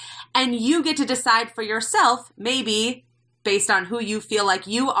illustration, and you get to decide for yourself, maybe based on who you feel like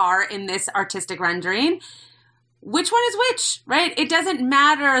you are in this artistic rendering, which one is which, right? It doesn't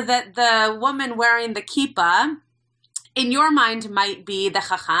matter that the woman wearing the kippah in your mind might be the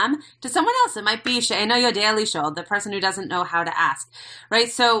Chacham. To someone else, it might be She'eno Yodea Lishol, the person who doesn't know how to ask,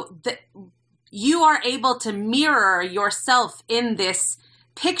 right? So you are able to mirror yourself in this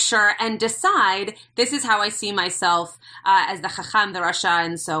picture and decide, this is how I see myself as the Chacham, the Rasha,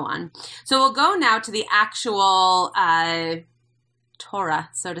 and so on. So we'll go now to the actual Torah,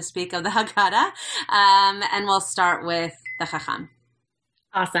 so to speak, of the Haggadah, and we'll start with the Chacham.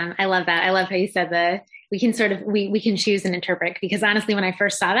 Awesome. I love that. I love how you said we can choose and interpret, because honestly, when I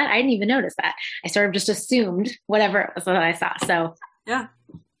first saw that, I didn't even notice that. I sort of just assumed whatever it was that I saw. So yeah.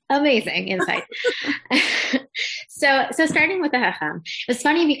 Amazing insight. So starting with the Chacham, it's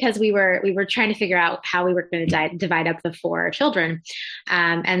funny because we were trying to figure out how we were going to divide up the 4 children.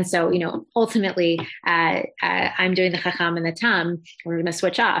 And so, ultimately, I'm doing the Chacham and the Tam. We're going to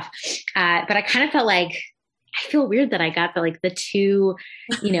switch off. But I kind of felt like, I feel weird that I got the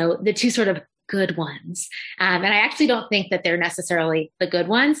 2 sort of good ones. And I actually don't think that they're necessarily the good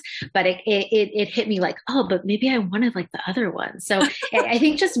ones, but it hit me like, oh, but maybe I wanted like the other ones. So I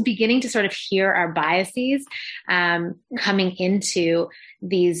think just beginning to sort of hear our biases coming into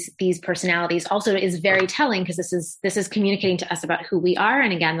these personalities also is very telling, because this is communicating to us about who we are.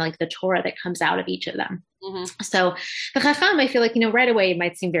 And again, like the Torah that comes out of each of them. Mm-hmm. So the Chacham, I feel like, right away it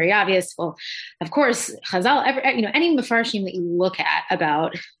might seem very obvious. Well, of course, Chazal, any Mefarshim that you look at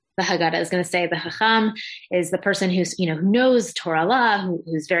about the Haggadah is going to say the Chacham is the person who's, who knows Torah law,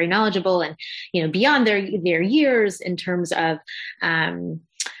 who's very knowledgeable and, beyond their years in terms of,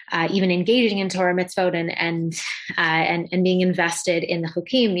 even engaging in Torah mitzvot and being invested in the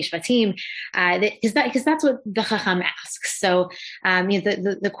chukim, mishpatim, because that's what the Chacham asks. So,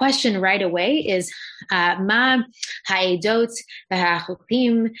 the question right away is, ma ha'edot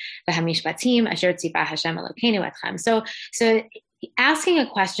v'ha'chukim v'ha'mishpatim asher tzipah Hashem Elokeinu etchem. So asking a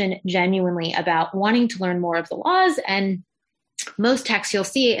question genuinely about wanting to learn more of the laws, and most texts you'll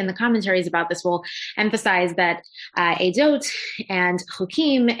see in the commentaries about this will emphasize that edot and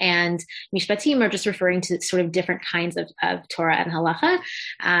chukim and mishpatim are just referring to sort of different kinds of Torah and halacha,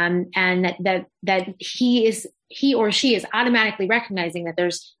 and that he or she is automatically recognizing that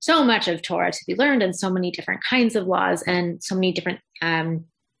there's so much of Torah to be learned and so many different kinds of laws and so many different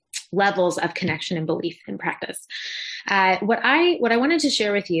levels of connection and belief and practice. What I wanted to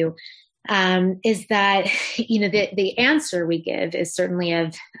share with you is that, the answer we give is certainly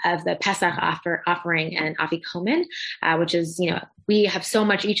of the Pesach offering and Afikomen, which is, we have so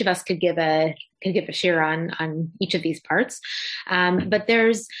much, each of us could give a share on each of these parts. But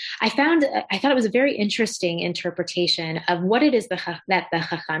I thought it was a very interesting interpretation of what it is that the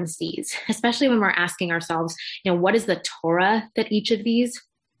Chacham sees, especially when we're asking ourselves, what is the Torah that each of these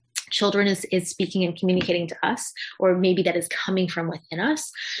children is speaking and communicating to us, or maybe that is coming from within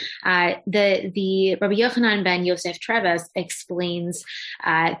us. The Rabbi Yochanan ben Yosef Treves explains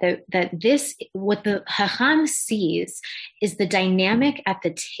that what the Chacham sees is the dynamic at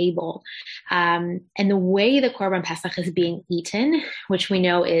the table, and the way the Korban Pesach is being eaten, which we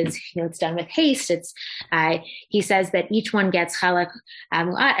know is, it's done with haste. It's he says that each one gets chalak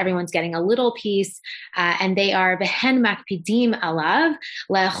mu'at, everyone's getting a little piece, and they are behen makpidim alav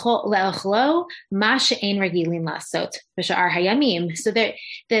le'ochlo ma she'ein regilin lasot b'sha'ar hayamim. So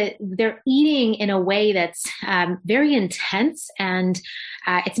they're eating in a way that's very intense, and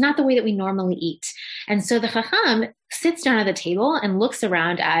it's not the way that we normally eat. And so the Chacham sits down at the table and looks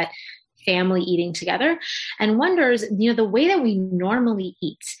around at family eating together and wonders, the way that we normally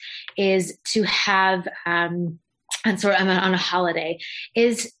eat is to have and sort of on a holiday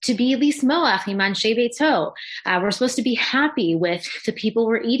is to be lismoach iman shebeito. We're supposed to be happy with the people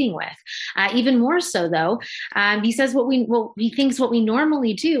we're eating with. Even more so, though, he says he thinks what we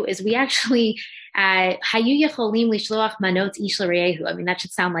normally do is we actually hayu yecholim lishloach manot ish l'reyehu. I mean, that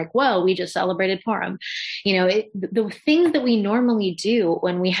should sound like, whoa, we just celebrated Purim. The things that we normally do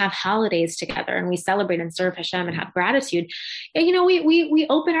when we have holidays together and we celebrate and serve Hashem and have gratitude, we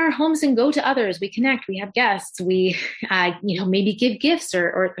open our homes and go to others. We connect. We have guests. We maybe give gifts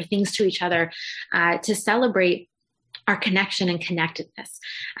or things to each other to celebrate our connection and connectedness.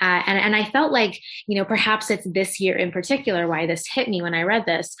 And I felt like, perhaps it's this year in particular why this hit me when I read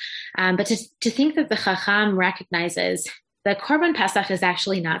this. But to think that the Chacham recognizes the Korban Pesach is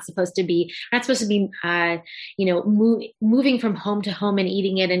actually not supposed to be moving from home to home and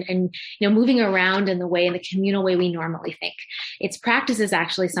eating it and moving around in the communal way we normally think. Its practice is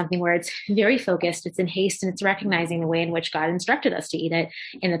actually something where it's very focused, it's in haste, and it's recognizing the way in which God instructed us to eat it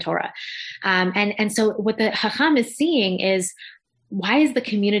in the Torah. And so what the Chacham is seeing is, why is the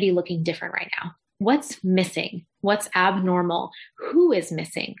community looking different right now? What's missing? What's abnormal? Who is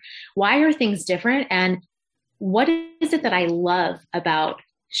missing? Why are things different? And what is it that I love about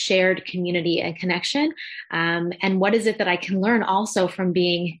shared community and connection? And what is it that I can learn also from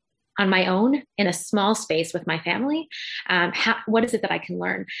being on my own in a small space with my family? What is it that I can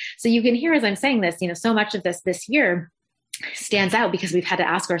learn? So you can hear as I'm saying this, so much of this year stands out because we've had to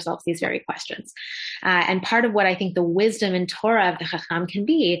ask ourselves these very questions. And part of what I think the wisdom and Torah of the Chacham can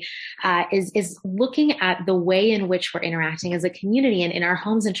be is looking at the way in which we're interacting as a community and in our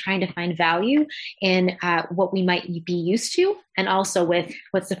homes and trying to find value in what we might be used to, and also with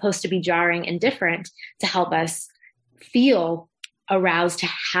what's supposed to be jarring and different to help us feel aroused to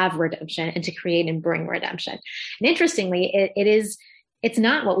have redemption and to create and bring redemption. And interestingly, it's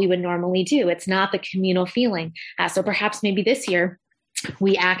not what we would normally do. It's not the communal feeling. So perhaps maybe this year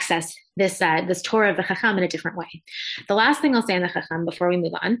we access this Torah of the Chacham in a different way. The last thing I'll say on the Chacham before we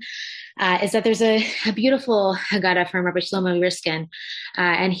move on is that there's a beautiful Haggadah from Rabbi Shlomo Riskin,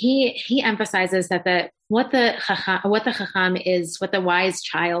 and he emphasizes that what the Chacham is, what the wise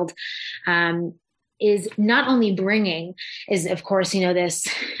child is not only bringing is, of course, this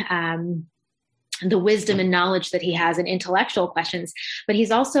the wisdom and knowledge that he has in intellectual questions, but he's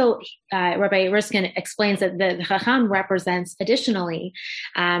also, Rabbi Riskin explains that the Chacham represents additionally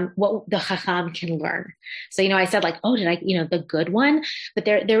what the Chacham can learn. So, I said did I, the good one, but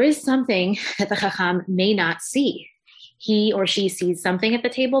there is something that the Chacham may not see. He or she sees something at the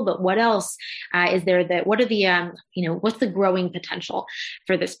table, but what else is there? What's the growing potential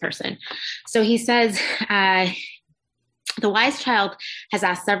for this person? So he says, the wise child has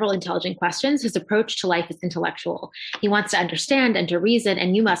asked several intelligent questions. His approach to life is intellectual. He wants to understand and to reason,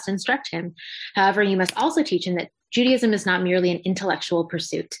 and you must instruct him. However, you must also teach him that Judaism is not merely an intellectual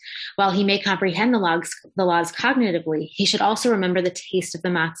pursuit. While he may comprehend the laws cognitively, he should also remember the taste of the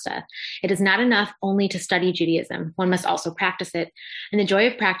matzah. It is not enough only to study Judaism. One must also practice it. And the joy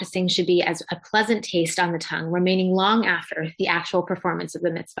of practicing should be as a pleasant taste on the tongue, remaining long after the actual performance of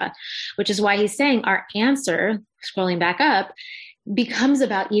the mitzvah, which is why he's saying our answer, scrolling back up, becomes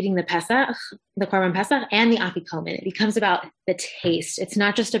about eating the Pesach, the Korban Pesach, and the Afikomen. It becomes about the taste. It's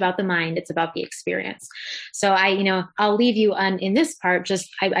not just about the mind, it's about the experience. So I'll leave you in this part,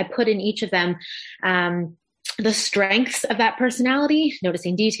 I put in each of them the strengths of that personality,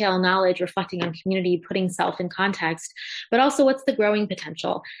 noticing detail, knowledge, reflecting on community, putting self in context, but also what's the growing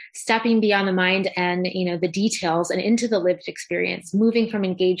potential, stepping beyond the mind and, the details and into the lived experience, moving from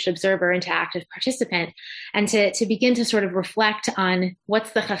engaged observer into active participant, and to begin to sort of reflect on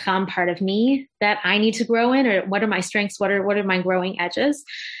what's the Chacham part of me that I need to grow in, or what are my strengths, what are my growing edges,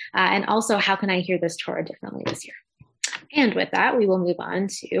 and also how can I hear this Torah differently this year. And with that, we will move on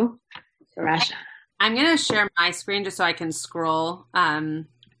to Rasha. I'm going to share my screen just so I can scroll, even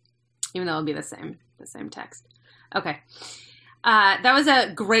though it'll be the same text. Okay. That was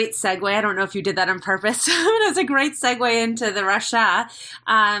a great segue. I don't know if you did that on purpose. It was a great segue into the Rasha,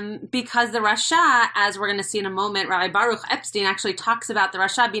 because the Rasha, as we're going to see in a moment, Rabbi Baruch Epstein actually talks about the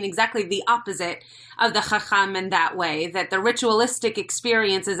Rasha being exactly the opposite of the Chacham in that way, that the ritualistic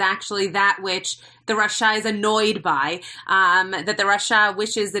experience is actually that which the Rasha is annoyed by, that the Rasha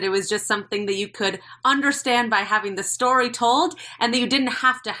wishes that it was just something that you could understand by having the story told, and that you didn't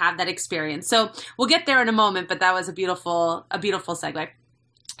have to have that experience. So we'll get there in a moment, but that was a beautiful segue.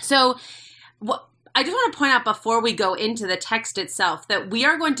 So I just want to point out before we go into the text itself that we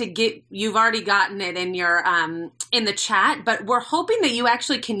are going to you've already gotten it in your in the chat, but we're hoping that you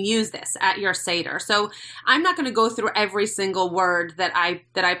actually can use this at your Seder. So I'm not going to go through every single word that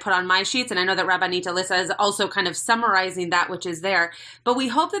I put on my sheets, and I know that Rabbanit Lisa is also kind of summarizing that which is there, but we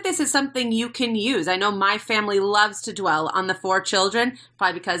hope that this is something you can use. I know my family loves to dwell on the 4 children,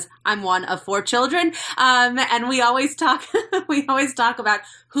 probably because I'm one of 4 children, and we always talk about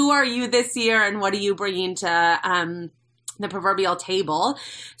who are you this year and what are you bringing to the proverbial table.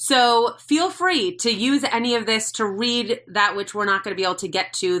 So feel free to use any of this to read that which we're not going to be able to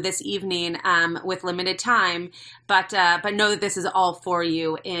get to this evening with limited time, but know that this is all for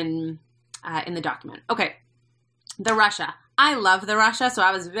you in the document. Okay, the Rasha. I love the Rasha, so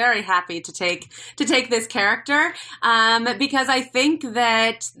I was very happy to take this character because I think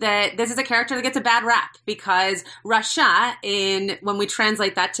that this is a character that gets a bad rap, because Rasha, when we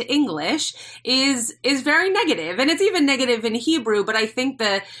translate that to English, is very negative, and it's even negative in Hebrew. But I think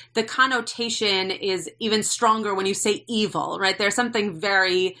the connotation is even stronger when you say evil, right? There's something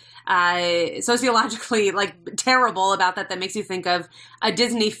very sociologically terrible about that makes you think of a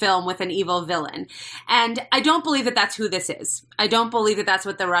Disney film with an evil villain. And I don't believe that that's who this is. I don't believe that that's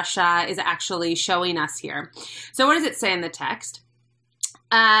what the Rasha is actually showing us here. So what does it say in the text?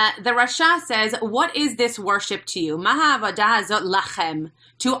 The Rasha says, "What is this worship to you? Maha avodah hazot lachem,"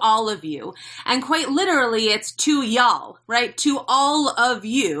 to all of you. And quite literally, it's to y'all, right? To all of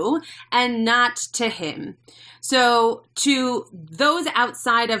you, and not to him. So to those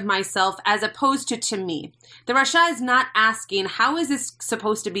outside of myself, as opposed to me. The Rasha is not asking, how is this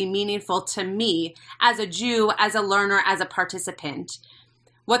supposed to be meaningful to me as a Jew, as a learner, as a participant?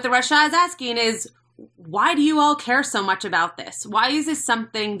 What the Rasha is asking is, why do you all care so much about this? Why is this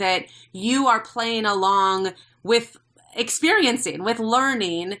something that you are playing along with, experiencing, with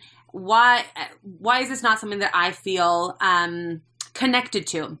learning? Why is this not something that I feel connected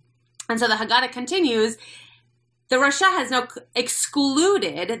to? And so the Haggadah continues. The Rasha has now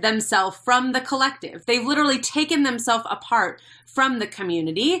excluded themselves from the collective. They've literally taken themselves apart from the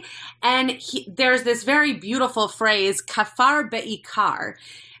community. And there's this very beautiful phrase, kafar be'ikar.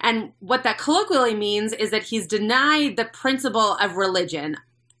 And what that colloquially means is that he's denied the principle of religion.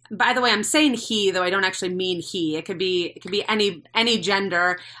 By the way, I'm saying he, though I don't actually mean he. It could be any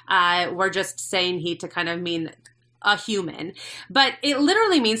gender. We're just saying he to kind of mean a human. But it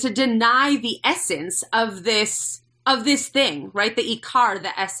literally means to deny the essence of this thing, right? The ikar,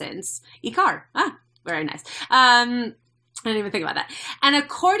 the essence. Ikar. Very nice. I didn't even think about that. And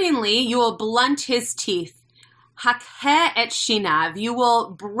accordingly, you will blunt his teeth. Hakheh et shinav. You will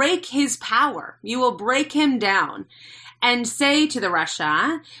break his power. You will break him down. And say to the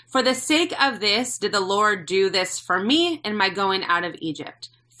Rasha, for the sake of this, did the Lord do this for me in my going out of Egypt?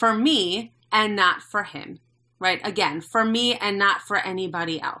 For me and not for him. Right? Again, for me and not for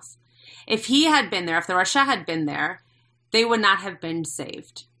anybody else. If he had been there, if the Rasha had been there, they would not have been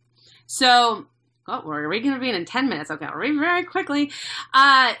saved. So, we're reading in 10 minutes. Okay, I'll read very quickly.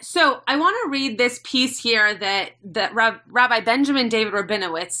 So I want to read this piece here that Rabbi Benjamin David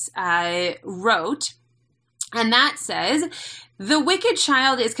Rabinowitz wrote. And that says, the wicked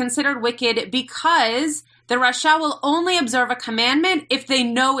child is considered wicked because the Rasha will only observe a commandment if they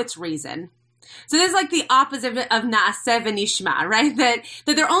know its reason. So this is like the opposite of Naaseh v'nishma, right? That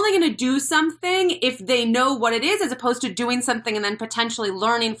they're only going to do something if they know what it is, as opposed to doing something and then potentially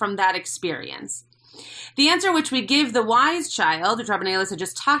learning from that experience. The answer which we give the wise child, which Rabbi Eliezer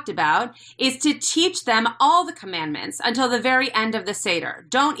just talked about, is to teach them all the commandments until the very end of the Seder.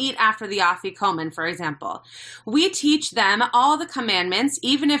 Don't eat after the Afikomen, for example. We teach them all the commandments,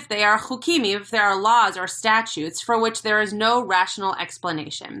 even if they are chukim, if there are laws or statutes for which there is no rational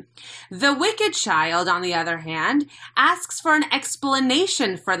explanation. The wicked child, on the other hand, asks for an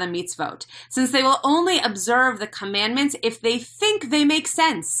explanation for the mitzvot, since they will only observe the commandments if they think they make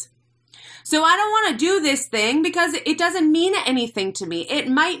sense. So I don't want to do this thing because it doesn't mean anything to me. It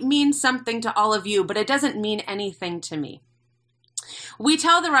might mean something to all of you, but it doesn't mean anything to me. We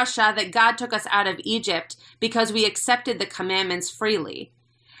tell the Rasha that God took us out of Egypt because we accepted the commandments freely.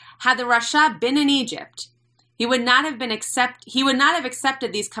 Had the Rasha been in Egypt, he would not have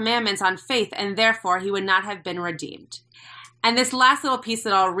accepted these commandments on faith, and therefore he would not have been redeemed. And this last little piece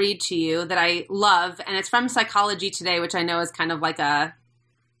that I'll read to you that I love, and it's from Psychology Today, which I know is kind of like I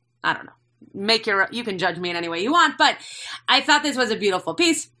don't know. You can judge me in any way you want, but I thought this was a beautiful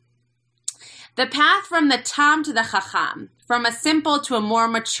piece. The path from the Tam to the Chacham, from a simple to a more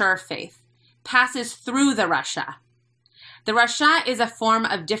mature faith, passes through the Rasha. The Rasha is a form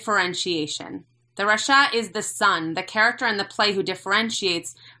of differentiation. The Rasha is the son, the character in the play who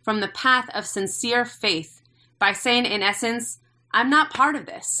differentiates from the path of sincere faith by saying, in essence, I'm not part of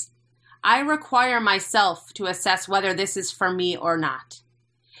this. I require myself to assess whether this is for me or not.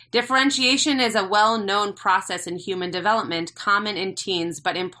 Differentiation is a well-known process in human development, common in teens,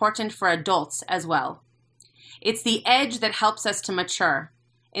 but important for adults as well. It's the edge that helps us to mature.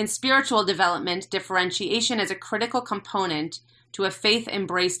 In spiritual development, differentiation is a critical component to a faith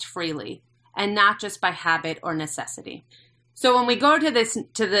embraced freely, and not just by habit or necessity. So when we go to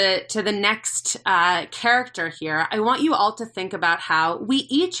the next character here, I want you all to think about how we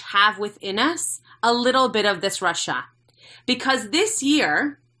each have within us a little bit of this Rasha. Because this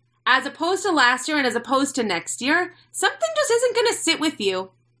year, as opposed to last year and as opposed to next year, something just isn't going to sit with you.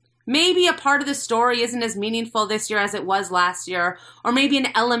 maybe a part of the story isn't as meaningful this year as it was last year, or maybe an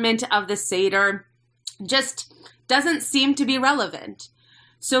element of the Seder just doesn't seem to be relevant.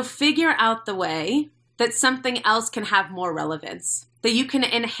 So figure out the way that something else can have more relevance, that you can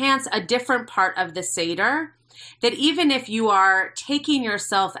enhance a different part of the Seder, that even if you are taking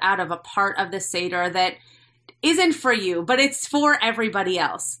yourself out of a part of the Seder that isn't for you, but it's for everybody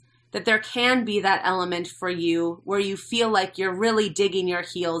else, that there can be that element for you where you feel like you're really digging your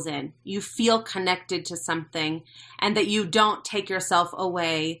heels in. You feel connected to something, and that you don't take yourself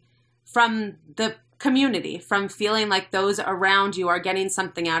away from the community, from feeling like those around you are getting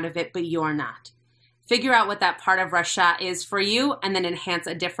something out of it, but you're not. Figure out what that part of Rosh Hashanah is for you, and then enhance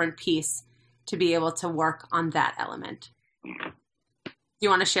a different piece to be able to work on that element. Do you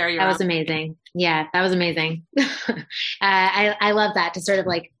want to share your That was amazing. Yeah, that was amazing. I love that, to sort of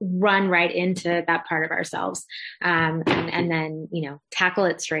like run right into that part of ourselves, and then, tackle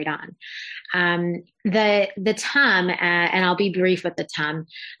it straight on. The Tam, and I'll be brief with the Tam,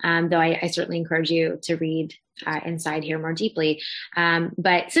 though I certainly encourage you to read inside here more deeply.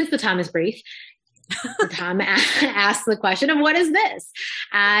 But since the Tam is brief, the Tam asks the question of what is this?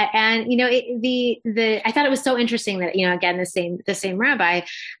 And I thought it was so interesting that, again, the same rabbi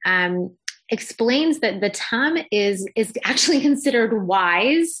explains that the Tam is actually considered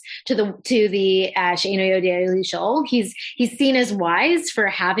wise to the She'eino Yodea Lishol. He's seen as wise for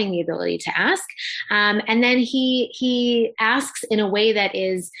having the ability to ask, and then he asks in a way that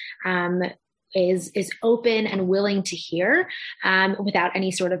is open and willing to hear, without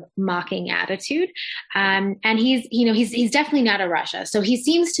any sort of mocking attitude. And he's definitely not a Rasha. So he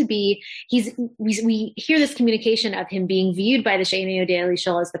seems to be, we hear this communication of him being viewed by the She'eino Yodea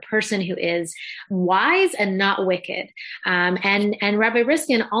Lishol as the person who is wise and not wicked. And Rabbi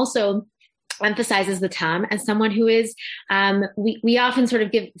Riskin also emphasizes the Tam as someone who is, we often sort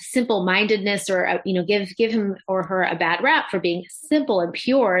of give simple-mindedness, or give him or her a bad rap for being simple and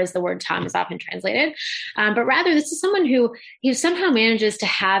pure, as the word Tam is often translated. But rather, this is someone who somehow manages to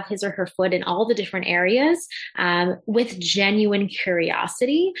have his or her foot in all the different areas, with genuine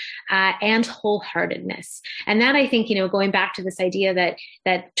curiosity and wholeheartedness. And that, I think, going back to this idea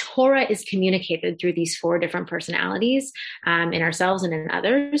that Torah is communicated through these four different personalities, in ourselves and in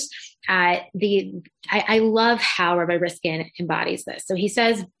others. I love how Rabbi Riskin embodies this. So he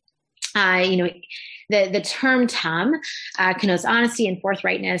says, the term Tam connotes honesty and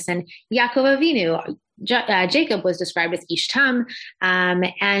forthrightness, and Yaakov Avinu, Jacob, was described as Ish Tam.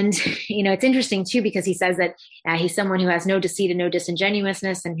 And, it's interesting too, because he says that he's someone who has no deceit and no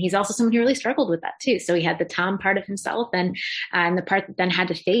disingenuousness. And he's also someone who really struggled with that too. So he had the Tam part of himself, and the part that then had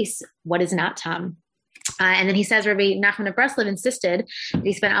to face what is not Tam. And then he says, Rabbi Nachman of Breslov insisted that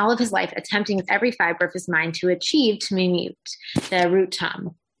he spent all of his life attempting with every fiber of his mind to achieve Tmimut, the root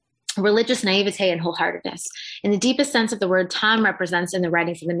Tam, religious naivete and wholeheartedness. In the deepest sense of the word, Tam represents in the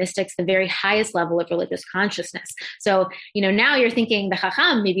writings of the mystics the very highest level of religious consciousness. So, now you're thinking the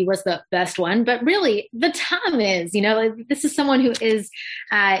Chacham maybe was the best one, but really the Tam is, this is someone who is,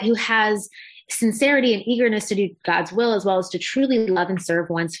 who has sincerity and eagerness to do God's will, as well as to truly love and serve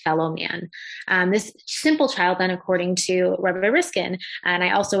one's fellow man. This simple child, then, according to Rabbi Riskin, and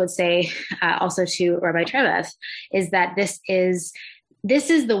I also would say also to Rabbi Trebeth, is that this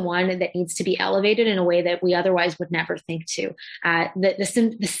is the one that needs to be elevated in a way that we otherwise would never think to.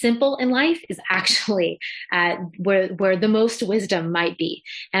 The simple in life is actually where the most wisdom might be.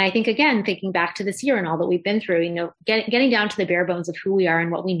 And I think, again, thinking back to this year and all that we've been through, getting down to the bare bones of who we are and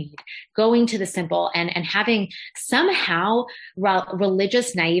what we need, going to the simple, and having somehow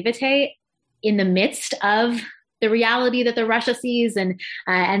religious naivete in the midst of the reality that the Rasha sees and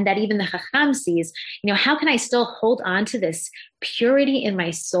that even the Chacham sees. How can I still hold on to this purity in my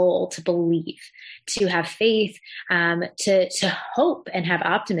soul to believe, to have faith, to hope and have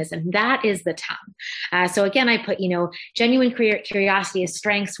optimism? That is the Tam. So again, I put, genuine curiosity is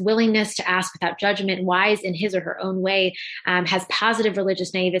strengths, willingness to ask without judgment, wise in his or her own way, has positive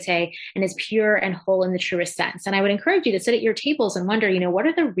religious naivete, and is pure and whole in the truest sense. And I would encourage you to sit at your tables and wonder, what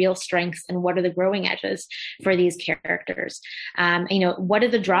are the real strengths and what are the growing edges for these characters? What are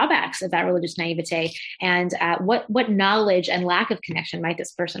the drawbacks of that religious naivete, and what knowledge and lack of connection might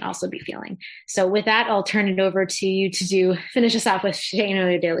this person also be feeling? So with that, I'll turn it over to you to finish us off with She'eino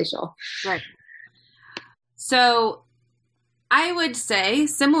Yodea Lishol. Right. So I would say,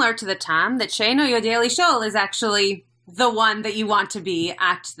 similar to the Tam, that She'eino Yodea Lishol is actually the one that you want to be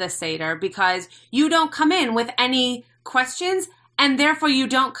at the Seder, because you don't come in with any questions, and therefore you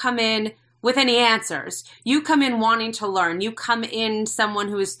don't come in with any answers. You come in wanting to learn. You come in someone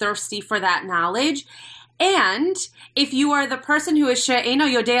who is thirsty for that knowledge. And if you are the person who is she'eno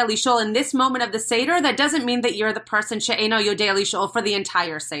yodea lishol in this moment of the Seder, that doesn't mean that you're the person she'eno yodea lishol for the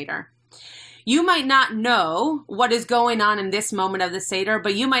entire Seder. You might not know what is going on in this moment of the Seder,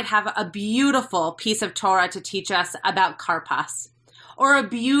 but you might have a beautiful piece of Torah to teach us about Karpas, or a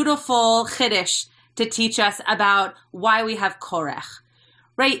beautiful Chiddush to teach us about why we have Korech,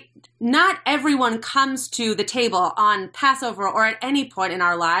 right? Not everyone comes to the table on Passover or at any point in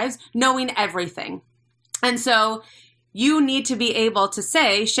our lives knowing everything. And so you need to be able to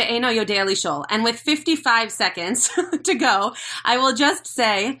say, she'eno yodea lishol. And with 55 seconds to go, I will just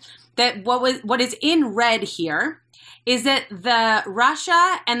say that what is in red here is that the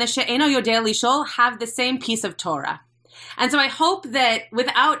Rasha and the she'eno yodea lishol have the same piece of Torah. And so I hope that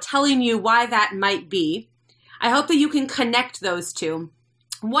without telling you why that might be, I hope that you can connect those two.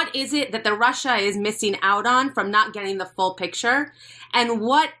 What is it that the Rasha is missing out on from not getting the full picture? And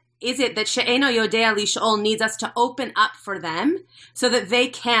what is it that she'eno yodea lishol needs us to open up for them so that they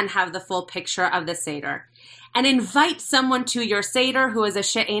can have the full picture of the Seder? And invite someone to your Seder who is a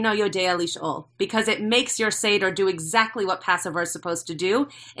she'eno yodea lishol, because it makes your Seder do exactly what Passover is supposed to do.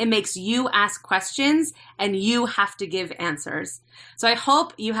 It makes you ask questions and you have to give answers. So I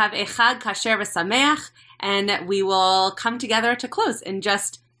hope you have a Chag Kasher V'Sameach, and we will come together to close in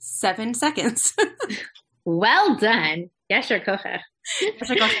just 7 seconds. Well done. Yasher Kochach.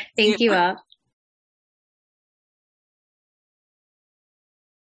 Thank you all.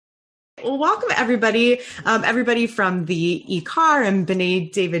 Well, welcome everybody from the Ikar and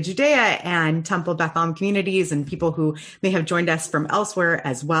B'nai David Judea and Temple Beth Am communities and people who may have joined us from elsewhere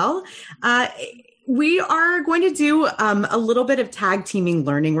as well. We are going to do a little bit of tag teaming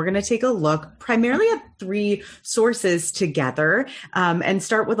learning. We're going to take a look primarily at 3 sources together and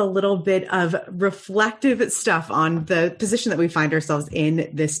start with a little bit of reflective stuff on the position that we find ourselves in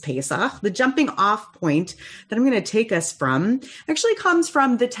this Pesach. The jumping off point that I'm going to take us from actually comes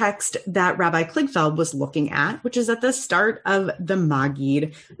from the text that Rabbi Kligfeld was looking at, which is at the start of the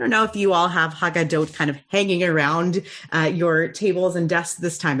Magid. I don't know if you all have Haggadot kind of hanging around your tables and desks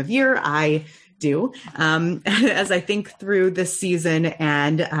this time of year. I do, as I think through this season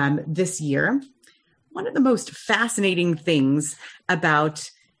and this year. One of the most fascinating things about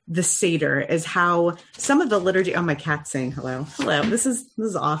the Seder is how some of the liturgy. Oh, my cat's saying hello. Hello. This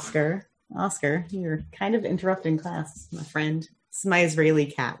is Oscar. Oscar, you're kind of interrupting class, my friend. This is my Israeli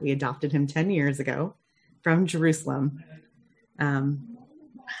cat. We adopted him 10 years ago from Jerusalem.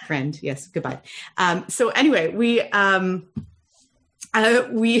 Friend, yes, goodbye. So anyway,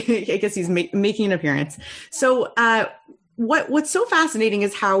 I guess he's making an appearance. So what's so fascinating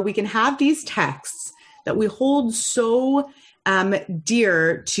is how we can have these texts that we hold so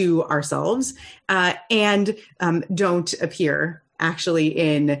dear to ourselves and don't appear actually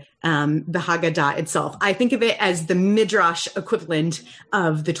in the Haggadah itself. I think of it as the Midrash equivalent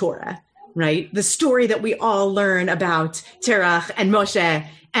of the Torah, right? The story that we all learn about Terach and Moshe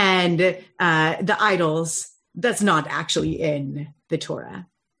and the idols that's not actually in the Torah,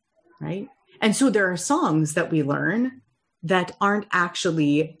 right? And so there are songs that we learn that aren't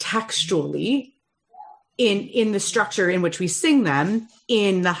actually textually in the structure in which we sing them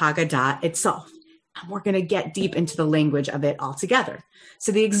in the Haggadah itself. And we're going to get deep into the language of it altogether.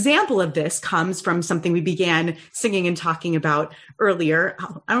 So the example of this comes from something we began singing and talking about earlier.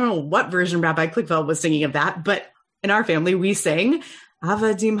 I don't know what version Rabbi Kligfeld was singing of that, but in our family, we sang,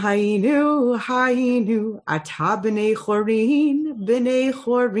 Avadim hayinu, ata b'nei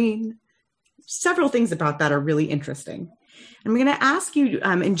chorin. Several things about that are really interesting. I'm going to ask you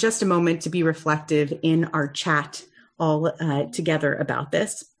in just a moment to be reflective in our chat all together about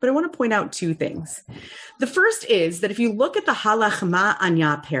this, but I want to point out 2 things. The first is that if you look at the Halach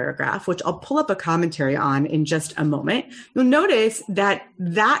Ma'anya paragraph, which I'll pull up a commentary on in just a moment, you'll notice that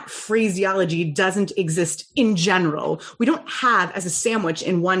that phraseology doesn't exist in general. We don't have as a sandwich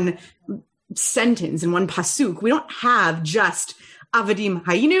in one sentence, in one pasuk, we don't have just Avadim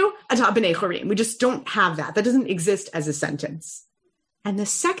hayinu ata b'nei chorim. We just don't have that. That doesn't exist as a sentence. And the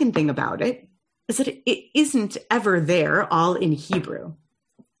second thing about it is that it isn't ever there all in Hebrew.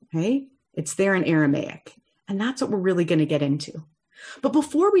 Okay? It's there in Aramaic. And that's what we're really going to get into. But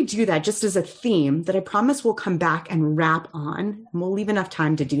before we do that, just as a theme that I promise we'll come back and wrap on, and we'll leave enough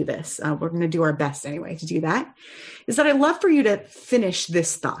time to do this. We're going to do our best anyway to do that, is that I'd love for you to finish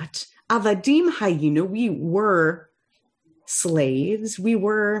this thought. Avadim hayinu, we were slaves. We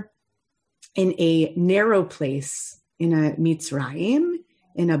were in a narrow place, in a Mitzrayim,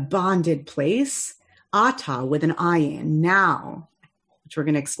 in a bonded place, Ata with an ayin, now, which we're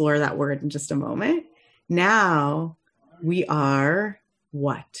going to explore that word in just a moment. Now we are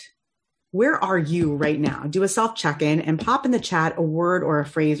what? Where are you right now? Do a self check-in and pop in the chat a word or a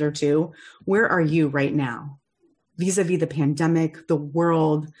phrase or two. Where are you right now? Vis-a-vis the pandemic, the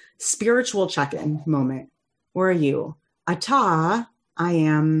world, spiritual check-in moment. Where are you? Ata, I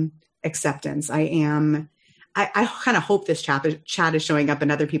am acceptance. I kind of hope this chat is showing up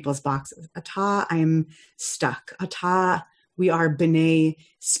in other people's boxes. Ata, I am stuck. Ata, we are b'nai,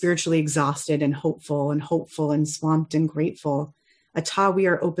 spiritually exhausted and hopeful and swamped and grateful. Ata, we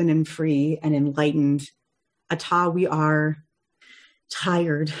are open and free and enlightened. Ata, we are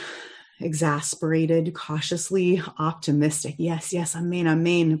tired, exasperated, cautiously optimistic. Yes,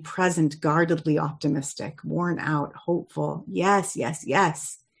 amen, present, guardedly optimistic, worn out, hopeful. Yes.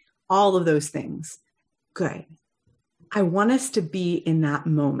 All of those things. Good. I want us to be in that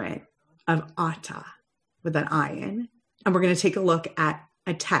moment of Ata with an ayin, and we're going to take a look at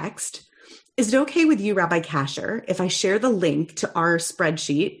a text. Is it okay with you, Rabbi Kasher, if I share the link to our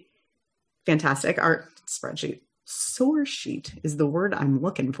spreadsheet? Fantastic. Our spreadsheet. Source sheet is the word I'm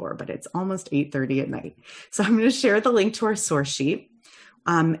looking for, but it's almost 8:30 at night. So I'm going to share the link to our source sheet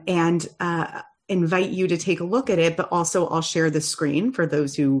and invite you to take a look at it, but also I'll share the screen for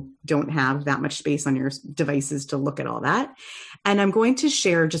those who don't have that much space on your devices to look at all that. And I'm going to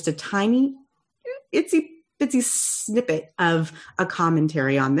share just a tiny, itsy snippet of a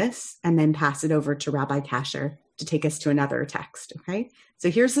commentary on this and then pass it over to Rabbi Kasher to take us to another text. Okay.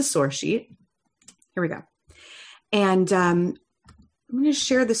 So here's the source sheet. Here we go. And I'm going to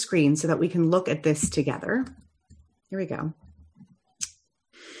share the screen so that we can look at this together. Here we go.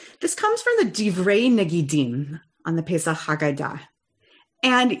 This comes from the Divrei Negidim on the Pesach Haggadah.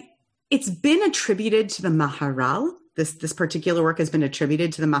 And it's been attributed to the Maharal. This particular work has been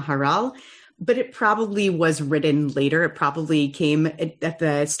attributed to the Maharal, but it probably was written later. It probably came at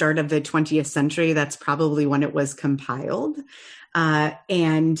the start of the 20th century. That's probably when it was compiled.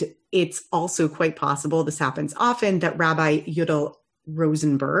 And it's also quite possible, this happens often, that Rabbi Yudel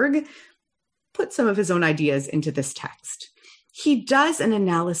Rosenberg put some of his own ideas into this text. He does an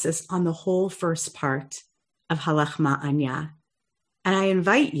analysis on the whole first part of Halach Ma'anya. And I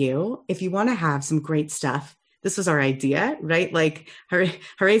invite you, if you want to have some great stuff, this was our idea, right? Like, Hareze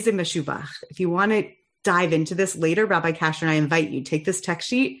Meshubach. If you want to dive into this later, Rabbi Kasher and I invite you, take this text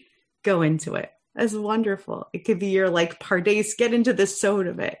sheet, go into it. That's wonderful. It could be your Pardes, get into the sod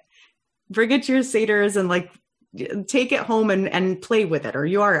of it. Bring it to your seders and take it home and play with it, or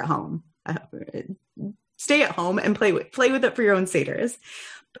you are at home. Stay at home and play with it for your own seders.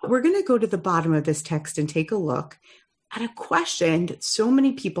 But we're going to go to the bottom of this text and take a look at a question that so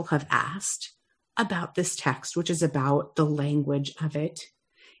many people have asked about this text, which is about the language of it.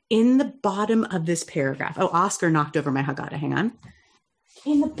 In the bottom of this paragraph, Oscar knocked over my Haggadah, hang on.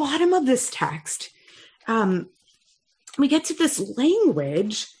 In the bottom of this text, we get to this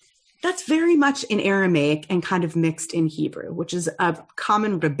language that's very much in Aramaic and kind of mixed in Hebrew, which is a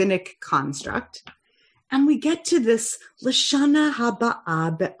common rabbinic construct. And we get to this Lashana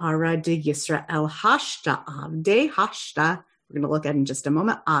Haba'a Be'ara de Yisrael Hashta Avde Hashta. We're going to look at it in just a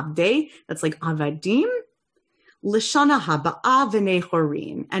moment. Avde, that's like Avadim. Lashana Haba'a V'nei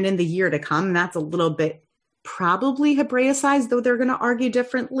Horin. And in the year to come, that's a little bit probably Hebraicized, though they're going to argue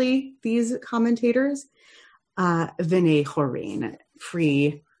differently, these commentators. V'nei Horin,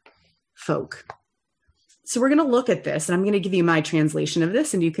 free folk. So we're going to look at this, and I'm going to give you my translation of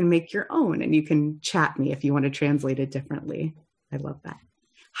this, and you can make your own, and you can chat me if you want to translate it differently. I love that.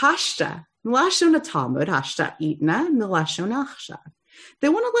 Hashta, Milashon Talmud, Hashta Itna, Milashon Achshav. They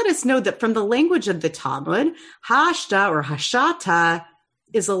want to let us know that from the language of the Talmud, Hashta or Hashata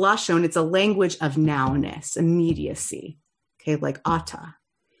is a lashon. It's a language of nowness, immediacy. Okay, like ata.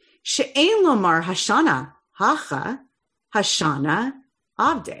 She'ein lomar Hashana, Hacha, Hashana,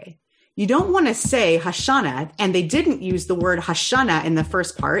 Avde. You don't want to say Hashana, and they didn't use the word Hashana in the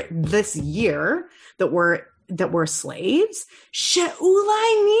first part, this year that we're slaves. She'ulai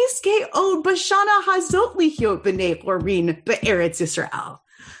niske od b'shana hazot lihyot b'nei chorin be'eretz Yisrael.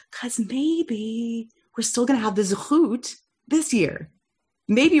 Because maybe we're still going to have the zechut this year.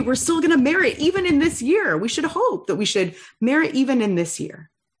 Maybe we're still going to merit even in this year. We should hope that we should merit even in this year.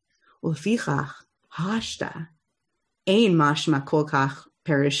 Ulefichach hashta ein mashma kolkach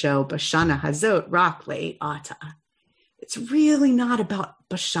perisho bashana hazot rakle ata. It's really not about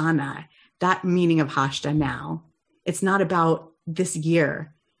bashana, that meaning of hashta now. It's not about this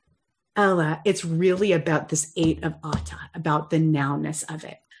year. Ella, it's really about this 8 of ata, about the nowness of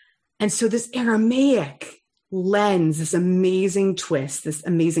it. And so this Aramaic lends this amazing twist, this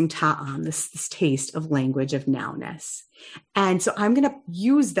amazing ta'am, this taste of language of nowness. And so I'm going to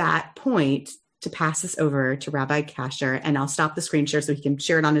use that point to pass this over to Rabbi Kasher, and I'll stop the screen share so he can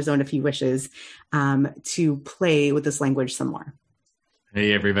share it on his own if he wishes, to play with this language some more.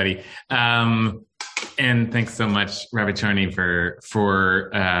 Hey, everybody. And thanks so much, Rabbi Charney, for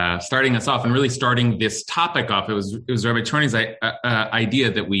starting us off and really starting this topic off. It was Rabbi Charney's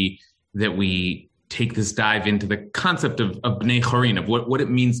idea that we take this dive into the concept of Bnei Chorin, of what it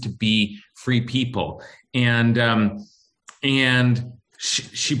means to be free people. And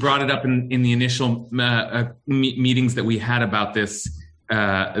she brought it up in the initial meetings that we had about this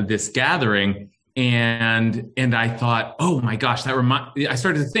gathering. And I thought, oh my gosh, I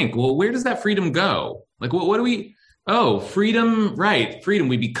started to think, well, where does that freedom go? Like, what do we, freedom, right. Freedom.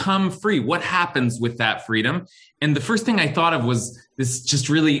 We become free. What happens with that freedom? And the first thing I thought of was this just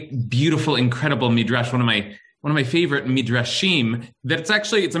really beautiful, incredible midrash. One of my favorite midrashim,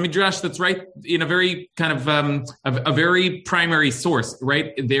 it's a midrash that's right in a very kind of, a very primary source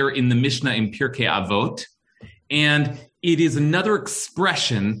right there in the Mishnah in Pirkei Avot. And it is another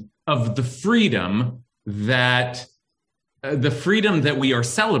expression of the freedom that we are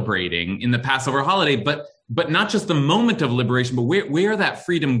celebrating in the Passover holiday, but not just the moment of liberation, but where that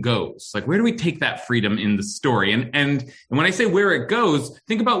freedom goes. Like, where do we take that freedom in the story? And when I say where it goes,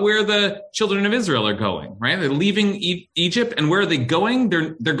 think about where the children of Israel are going, right? They're leaving Egypt, and where are they going?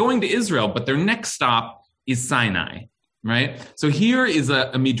 They're going to Israel, but their next stop is Sinai, right? So here is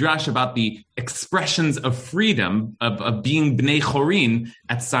a midrash about the expressions of freedom of being Bnei Chorin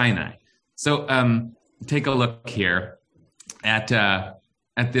at Sinai. So take a look here at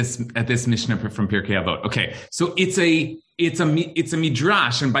this Mishnah from Pirkei Avot. Okay, so it's a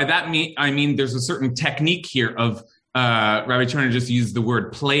midrash, and by that I mean there's a certain technique here of Rabbi Turner just used the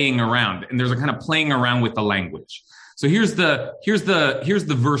word playing around, and there's a kind of playing around with the language. So here's the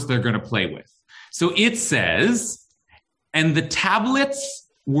verse they're going to play with. So it says, and the tablets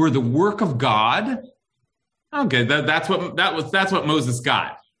were the work of God. Okay, that's what Moses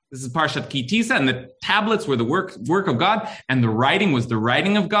got. This is Parshat Ki Tisa, and the tablets were the work of God, and the writing was the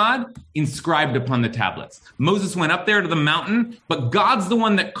writing of God inscribed upon the tablets. Moses went up there to the mountain, but God's the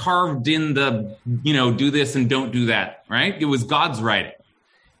one that carved in the, do this and don't do that, right? It was God's writing.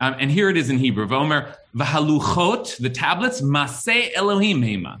 And here it is in Hebrew. V'omer v'haluchot, the tablets, maseh Elohim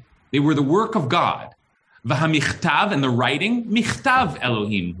hema. They were the work of God. V'hamichtav, and the writing, michtav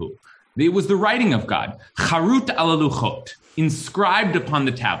Elohim hu. It was the writing of God. Charut ala luchot, inscribed upon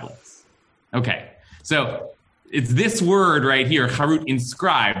the tablets. Okay, so it's this word right here, charut,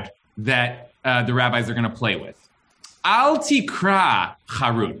 inscribed, that the rabbis are going to play with. Al tikra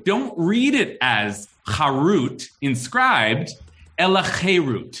charut. Don't read it as charut, inscribed, ela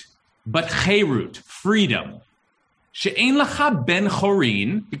cherut, but cherut, freedom. She'ein lacha ben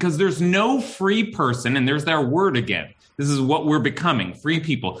chorin, because there's no free person, and there's their word again. This is what we're becoming, free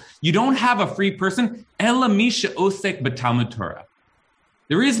people. You don't have a free person, ela mi she'osek b'talmud Torah.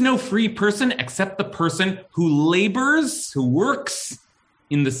 There is no free person except the person who labors, who works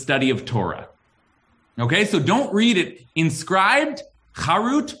in the study of Torah. Okay, so don't read it inscribed,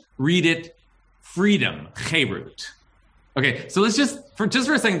 charut, read it freedom, cherut. Okay, so let's just for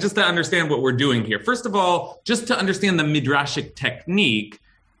a second, just to understand what we're doing here. First of all, just to understand the midrashic technique,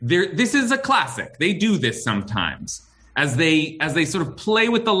 this is a classic. They do this sometimes. As they sort of play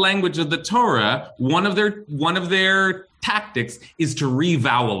with the language of the Torah, one of their tactics is to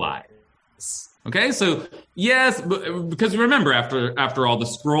revowelize. Okay, so yes, because remember, after all, the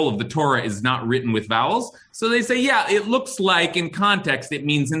scroll of the Torah is not written with vowels. So they say, yeah, it looks like in context it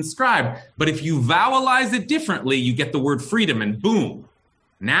means inscribed. But if you vowelize it differently, you get the word freedom, and boom,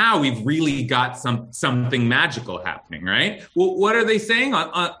 now we've really got something magical happening, right? Well, what are they saying?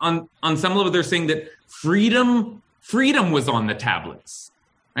 On some level, they're saying that freedom was on the tablets,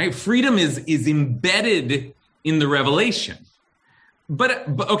 right? Freedom is embedded in the revelation. But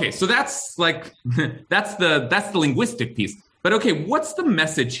okay, so that's like that's the linguistic piece. But okay, what's the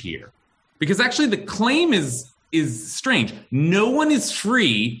message here? Because actually the claim is strange. No one is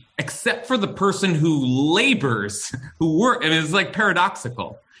free except for the person who labors, who works, and it's like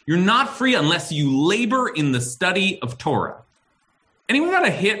paradoxical. You're not free unless you labor in the study of Torah. Anyone got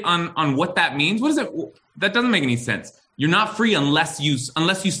a hit on what that means? What is it? That doesn't make any sense. You're not free unless you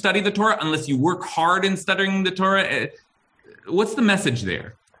study the Torah, unless you work hard in studying the Torah. What's the message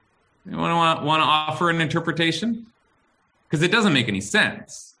there? You want to offer an interpretation? Because it doesn't make any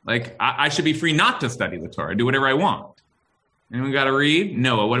sense. Like, I should be free not to study the Torah, do whatever I want. Anyone got to read?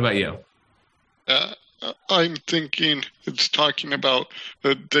 Noah, what about you? I'm thinking it's talking about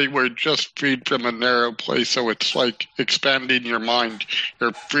that they were just freed from a narrow place, so it's like expanding your mind.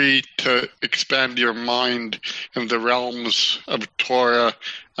 You're free to expand your mind in the realms of Torah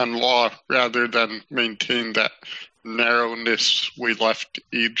and law rather than maintain that narrowness we left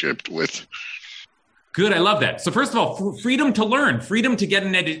Egypt with. Good, I love that. So first of all, freedom to learn, freedom to get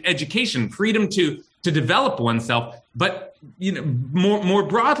an education, freedom to develop oneself, but more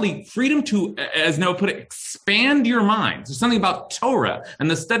broadly, freedom to, as Noah put it, expand your mind. There's something about Torah and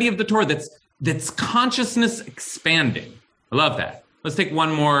the study of the Torah that's consciousness expanding. I love that. Let's take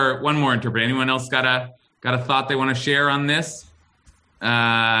one more interpreter. Anyone else got a thought they want to share on this?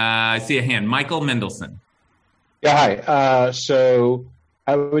 I see a hand. Michael Mendelson. Yeah, hi. So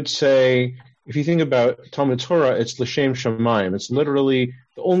I would say, if you think about Talmud Torah, it's l'shem shamayim. It's literally,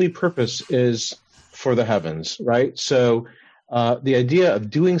 the only purpose is for the heavens, right? So the idea of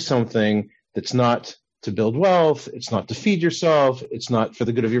doing something that's not to build wealth, it's not to feed yourself, it's not for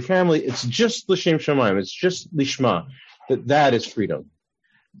the good of your family, it's just l'shem shamayim, it's just lishma, that is freedom.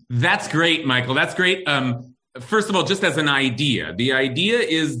 That's great, Michael. That's great. First of all, just as an idea, the idea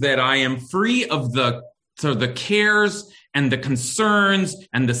is that I am free of the cares and the concerns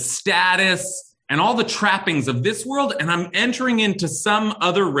and the status and all the trappings of this world, and I'm entering into some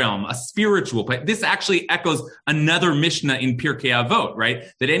other realm, a spiritual place. This actually echoes another Mishnah in Pirkei Avot, right?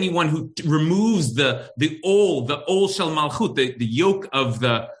 That anyone who removes the ol shel malchut, the yoke of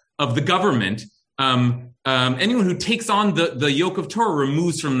the government, anyone who takes on the yoke of Torah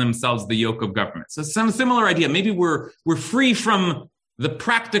removes from themselves the yoke of government. So some similar idea. Maybe we're free from the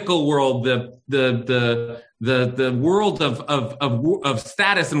practical world, the world of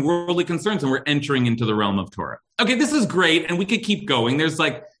status and worldly concerns, and we're entering into the realm of Torah. Okay, this is great, and we could keep going. This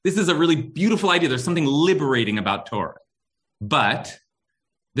is a really beautiful idea. There's something liberating about Torah. But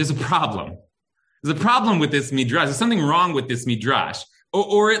there's a problem. There's a problem with this midrash. There's something wrong with this midrash.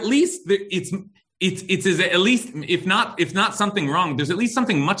 Or at least it's at least, if not something wrong, there's at least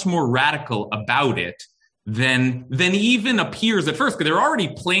something much more radical about it than even appears at first, because they're already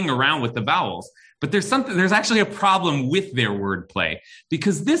playing around with the vowels. But there's actually a problem with their wordplay,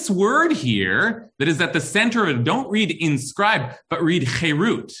 because this word here that is at the center of it, don't read inscribe, but read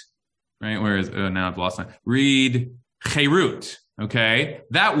cherut, right? Now I've lost it. Read cherut, okay?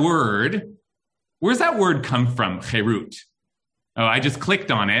 That word, where's that word come from, cherut? Oh, I just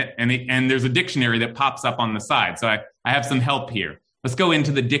clicked on it, and there's a dictionary that pops up on the side. So I have some help here. Let's go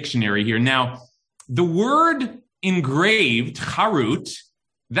into the dictionary here. Now, the word engraved, charut,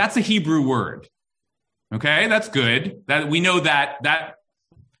 that's a Hebrew word. Okay, that's good. That we know that.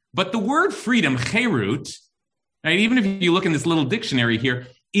 But the word freedom, cherut, right? Even if you look in this little dictionary here,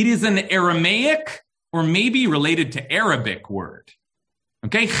 it is an Aramaic or maybe related to Arabic word.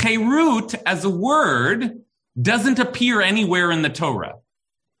 Okay, cherut as a word doesn't appear anywhere in the Torah.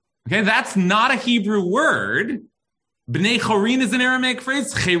 Okay, that's not a Hebrew word. Bnei chorin is an Aramaic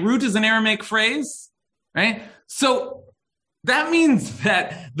phrase. Cherut is an Aramaic phrase, right? So that means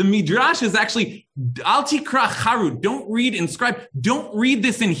that the midrash is actually al tikra charut. Don't read inscribed. Don't read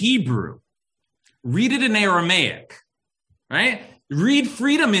this in Hebrew. Read it in Aramaic, right? Read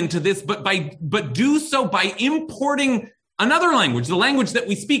freedom into this, but do so by importing another language, the language that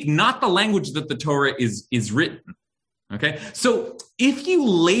we speak, not the language that the Torah is written. Okay, so if you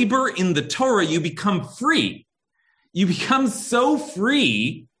labor in the Torah, you become free. You become so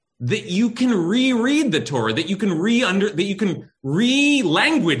free that you can reread the Torah, that you can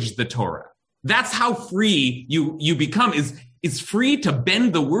re-language the Torah. That's how free you become, is free to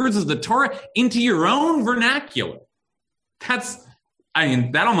bend the words of the Torah into your own vernacular.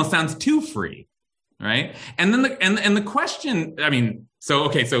 That almost sounds too free, right? And then the question,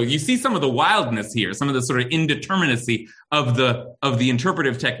 so you see some of the wildness here, some of the sort of indeterminacy of the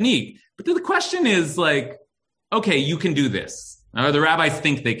interpretive technique. But then the question is like, okay, you can do this. The rabbis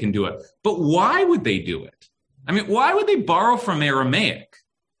think they can do it. But why would they do it? Why would they borrow from Aramaic?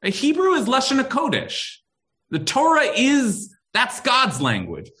 Hebrew is Lashon HaKodesh. The Torah that's God's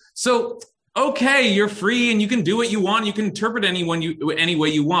language. So, okay, you're free and you can do what you want. You can interpret any way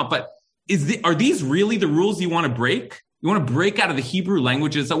you want. But are these really the rules you want to break? You want to break out of the Hebrew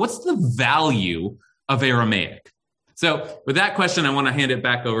languages? So what's the value of Aramaic? So with that question, I want to hand it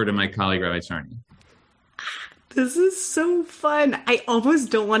back over to my colleague, Rabbi Charny. This is so fun. I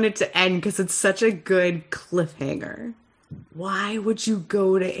almost don't want it to end because it's such a good cliffhanger. Why would you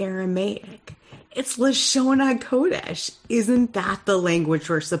go to Aramaic? It's Lashon HaKodesh. Isn't that the language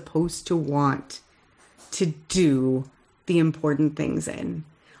we're supposed to want to do the important things in?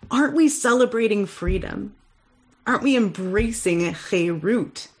 Aren't we celebrating freedom? Aren't we embracing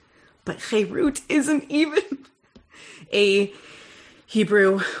cherut? But Cherut isn't even a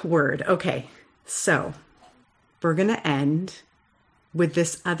Hebrew word. Okay, so we're going to end with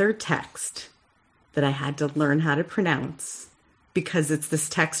this other text that I had to learn how to pronounce because it's this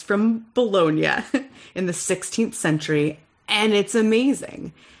text from Bologna in the 16th century, and it's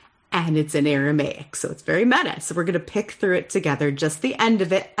amazing. And it's in Aramaic, so it's very meta. So we're going to pick through it together, just the end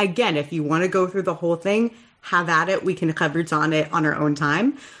of it. Again, if you want to go through the whole thing, have at it. We can coverage on it on our own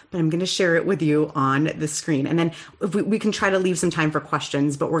time, but I'm going to share it with you on the screen. And then we can try to leave some time for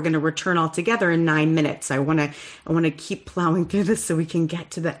questions, but we're going to return all together in 9 minutes. I want to keep plowing through this so we can get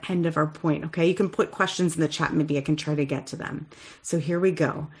to the end of our point. Okay. You can put questions in the chat. Maybe I can try to get to them. So here we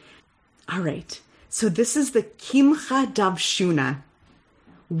go. All right. So this is the Kimcha Davshuna,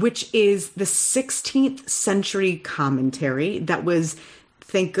 which is the 16th century commentary that was,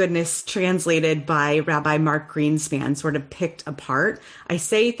 thank goodness, translated by Rabbi Mark Greenspan, sort of picked apart. I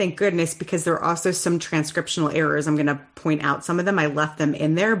say thank goodness because there are also some transcriptional errors. I'm going to point out some of them. I left them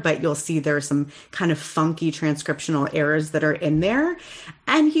in there, but you'll see there are some kind of funky transcriptional errors that are in there.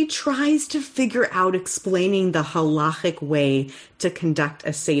 And he tries to figure out explaining the halachic way to conduct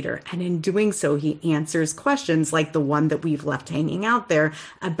a Seder. And in doing so, he answers questions like the one that we've left hanging out there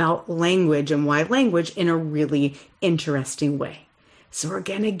about language and why language in a really interesting way. So we're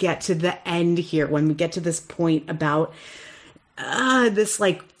going to get to the end here when we get to this point about this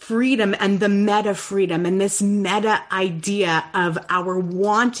like freedom and the meta freedom and this meta idea of our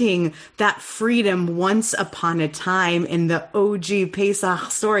wanting that freedom once upon a time in the OG Pesach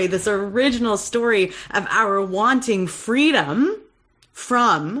story, this original story of our wanting freedom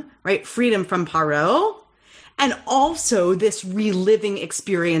from Paro. And also this reliving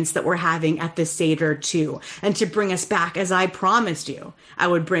experience that we're having at the Seder too. And to bring us back, as I promised you, I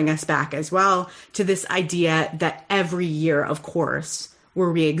would bring us back as well to this idea that every year, of course,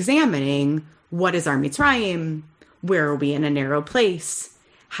 we're re-examining what is our Mitzrayim, where are we in a narrow place,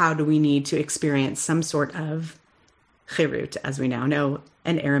 how do we need to experience some sort of Cherut, as we now know,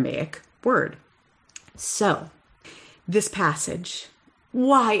 an Aramaic word. So, this passage...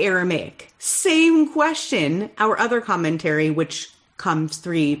 Why Aramaic? Same question our other commentary, which comes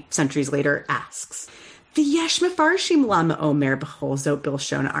 3 centuries later, asks. V'yesh mefarshim lama omer b'chol zot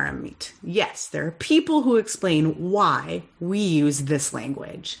bilshon aramit. Yes, there are people who explain why we use this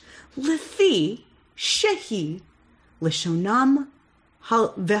language. Lefi shehi lishonam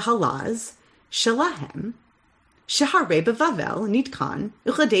v'halaz shalahem sheharbe b'vavel nitkan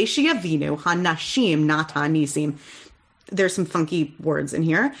uchadei sheyavinu hanashim natanisim. There's some funky words in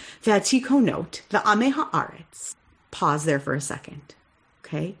here. V'atikonot, v'amei ha'aretz. Pause there for a second.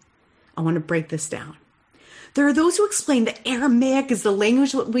 Okay? I want to break this down. There are those who explain that Aramaic is the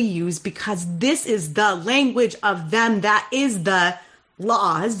language that we use because this is the language of them. That is the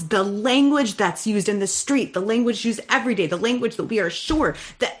laws, the language that's used in the street, the language used every day, the language that we are sure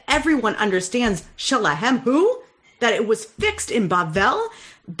that everyone understands. Shalahem, who? That it was fixed in Bavel,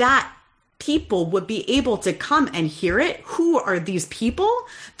 that people would be able to come and hear it. Who are these people?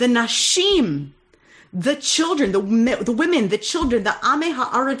 The Nashim, the children, the women, the children, the Amei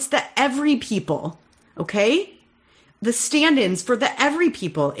Haaretz, the every people, okay? The stand-ins for the every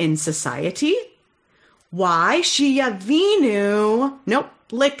people in society. Why? Sheyavinu,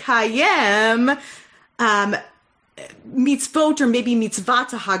 lekayem, mitzvot, or maybe mitzvot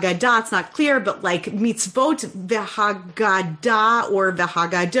Haggadah, it's not clear, but like mitzvot v'Haggadah or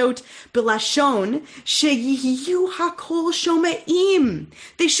v'Haggadot b'lashon sheyiyu hakol shomeim.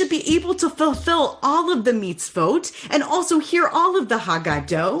 They should be able to fulfill all of the mitzvot and also hear all of the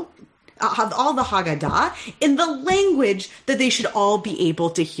Haggadah, all the Haggadah in the language that they should all be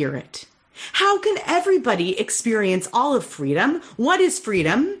able to hear it. How can everybody experience all of freedom? What is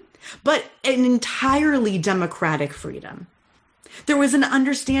freedom? But an entirely democratic freedom. There was an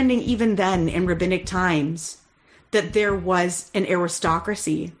understanding even then in rabbinic times that there was an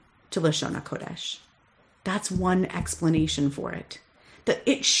aristocracy to Lashon HaKodesh. That's one explanation for it. That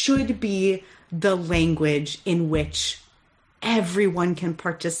it should be the language in which everyone can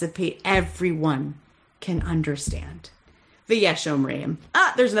participate, everyone can understand. V'yesh omrim.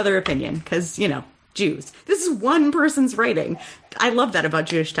 There's another opinion, because, Jews. This is one person's writing. I love that about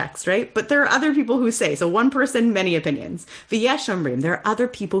Jewish text, right? But there are other people who say, so one person, many opinions. V'yesh omrim, there are other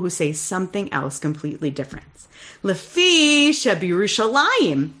people who say something else completely different. Lefi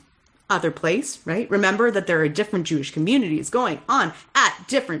shebirushalayim, other place, right? Remember that there are different Jewish communities going on at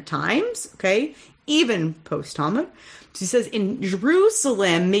different times, okay? Even post-Talmud. So he says in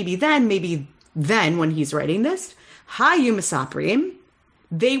Jerusalem, maybe then when he's writing this, hayu misaprim,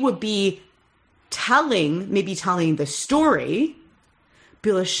 they would be telling the story,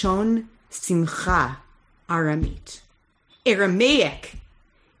 Bilashon Simcha Aramit. Aramaic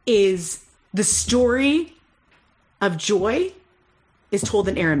is the story of joy is told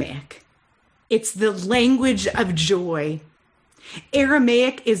in Aramaic. It's the language of joy.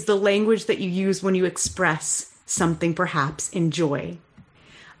 Aramaic is the language that you use when you express something perhaps in joy.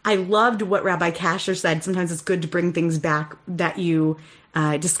 I loved what Rabbi Kasher said. Sometimes it's good to bring things back that you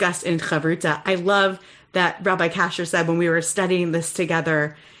discussed in Chavruta. I love that Rabbi Kasher said when we were studying this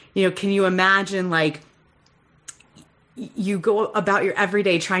together, can you imagine like you go about your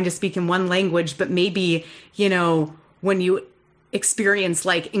everyday trying to speak in one language, but maybe, when you experience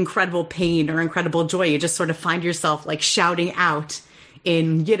like incredible pain or incredible joy, you just sort of find yourself like shouting out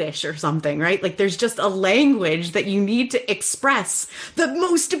in Yiddish or something, right? Like there's just a language that you need to express the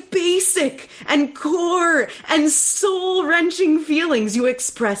most basic and core and soul-wrenching feelings. You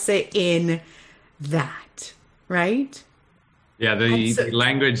express it in that, right? Yeah, the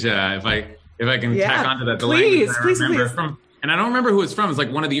language, if I can tack onto that, the please. from, and I don't remember who it's from. It's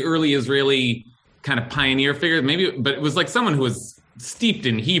like one of the early Israeli kind of pioneer figures, but it was like someone who was steeped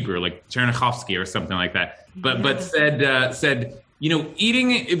in Hebrew, like Chernichovsky or something like that. But said,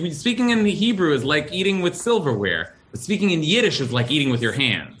 speaking in Hebrew is like eating with silverware. But speaking in Yiddish is like eating with your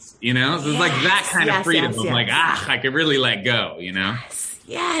hands, So it's like that kind of freedom of like, I could really let go,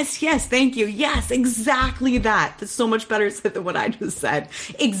 Yes, thank you. Yes, exactly that. That's so much better said than what I just said.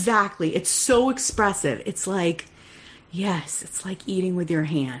 Exactly. It's so expressive. It's like, yes, it's like eating with your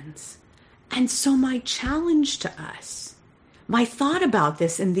hands. And so my challenge to us, my thought about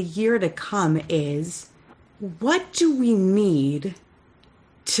this in the year to come is, what do we need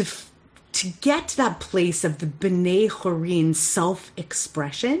to get to that place of the B'nai Chorin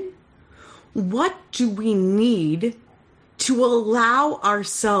self-expression? What do we need to allow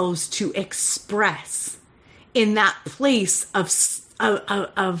ourselves to express in that place of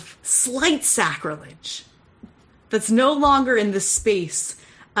slight sacrilege that's no longer in the space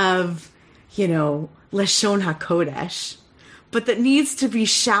of, Lashon HaKodesh, but that needs to be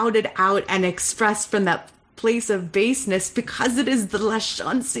shouted out and expressed from that place of baseness because it is the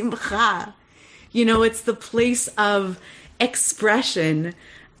Lashon Simcha. It's the place of expression.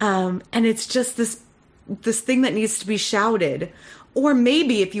 And it's just this thing that needs to be shouted. Or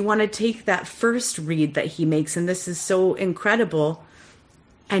maybe if you want to take that first read that he makes, and this is so incredible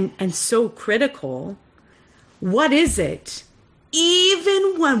and so critical, what is it?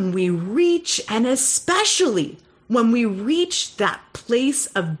 Even when we reach, and especially when we reach that place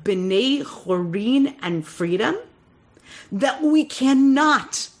of B'nai Chorin and freedom, that we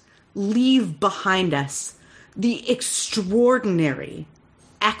cannot leave behind us the extraordinary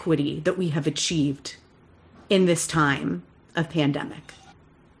equity that we have achieved in this time of pandemic.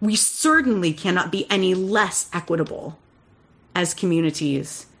 We certainly cannot be any less equitable as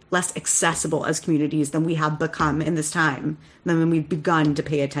communities, less accessible as communities than we have become in this time, than when we've begun to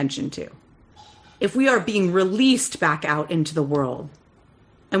pay attention to. If we are being released back out into the world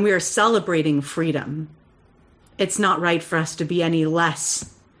and we are celebrating freedom, it's not right for us to be any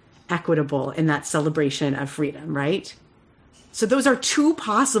less equitable in that celebration of freedom, right? So those are two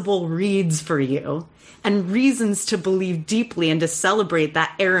possible reads for you and reasons to believe deeply and to celebrate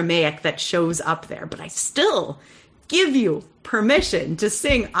that Aramaic that shows up there. But I still give you permission to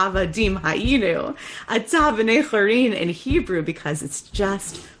sing Avadim Hayinu, Atah B'nai Chorin in Hebrew, because it's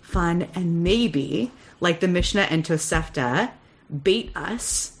just fun, and maybe, like the Mishnah and Tosefta bait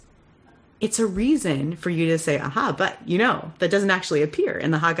us, it's a reason for you to say, aha, but that doesn't actually appear in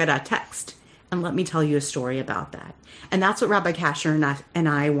the Haggadah text. And let me tell you a story about that. And that's what Rabbi Kasher and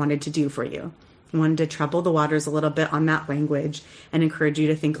I wanted to do for you. I wanted to trouble the waters a little bit on that language and encourage you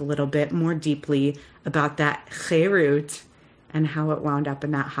to think a little bit more deeply about that cherut and how it wound up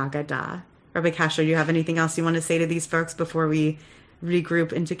in that Haggadah. Rabbi Kasher, do you have anything else you want to say to these folks before we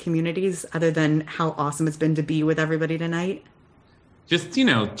regroup into communities, other than how awesome it's been to be with everybody tonight? Just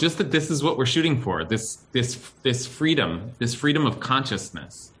that this is what we're shooting for. This freedom of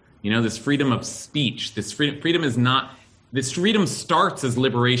consciousness. This freedom of speech. This freedom starts as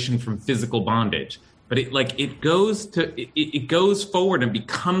liberation from physical bondage, but it goes forward and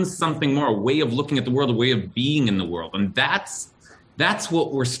becomes something more, a way of looking at the world, a way of being in the world, and that's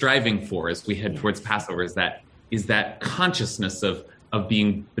what we're striving for as we head towards Passover. Is that consciousness of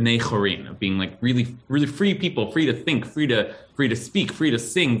being B'nai Chorin, of being like really, really free people, free to think, free to speak, free to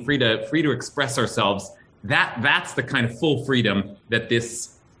sing, free to express ourselves. That's the kind of full freedom that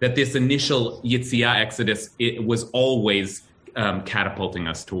this initial Yetziah Exodus, it was always catapulting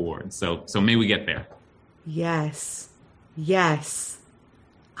us towards. So may we get there. Yes.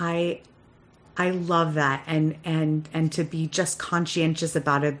 I I love that, and to be just conscientious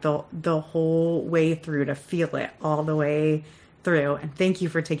about it the whole way through, to feel it all the way through. And thank you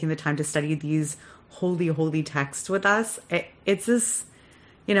for taking the time to study these holy texts with us. It's this,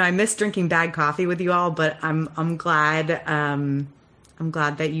 I miss drinking bad coffee with you all, but I'm glad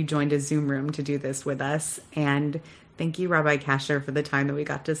that you joined a Zoom room to do this with us. And thank you, Rabbi Kasher, for the time that we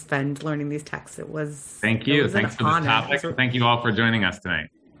got to spend learning these texts. Thank you. Thanks for the topic. Thank you all for joining us tonight.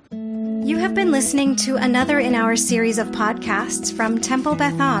 You have been listening to another in our series of podcasts from Temple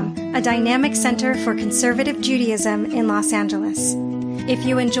Beth Am, a dynamic center for conservative Judaism in Los Angeles. If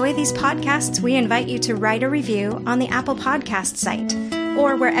you enjoy these podcasts, we invite you to write a review on the Apple Podcast site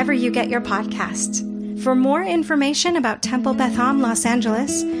or wherever you get your podcasts. For more information about Temple Beth Am Los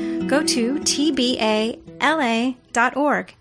Angeles, go to tbala.org.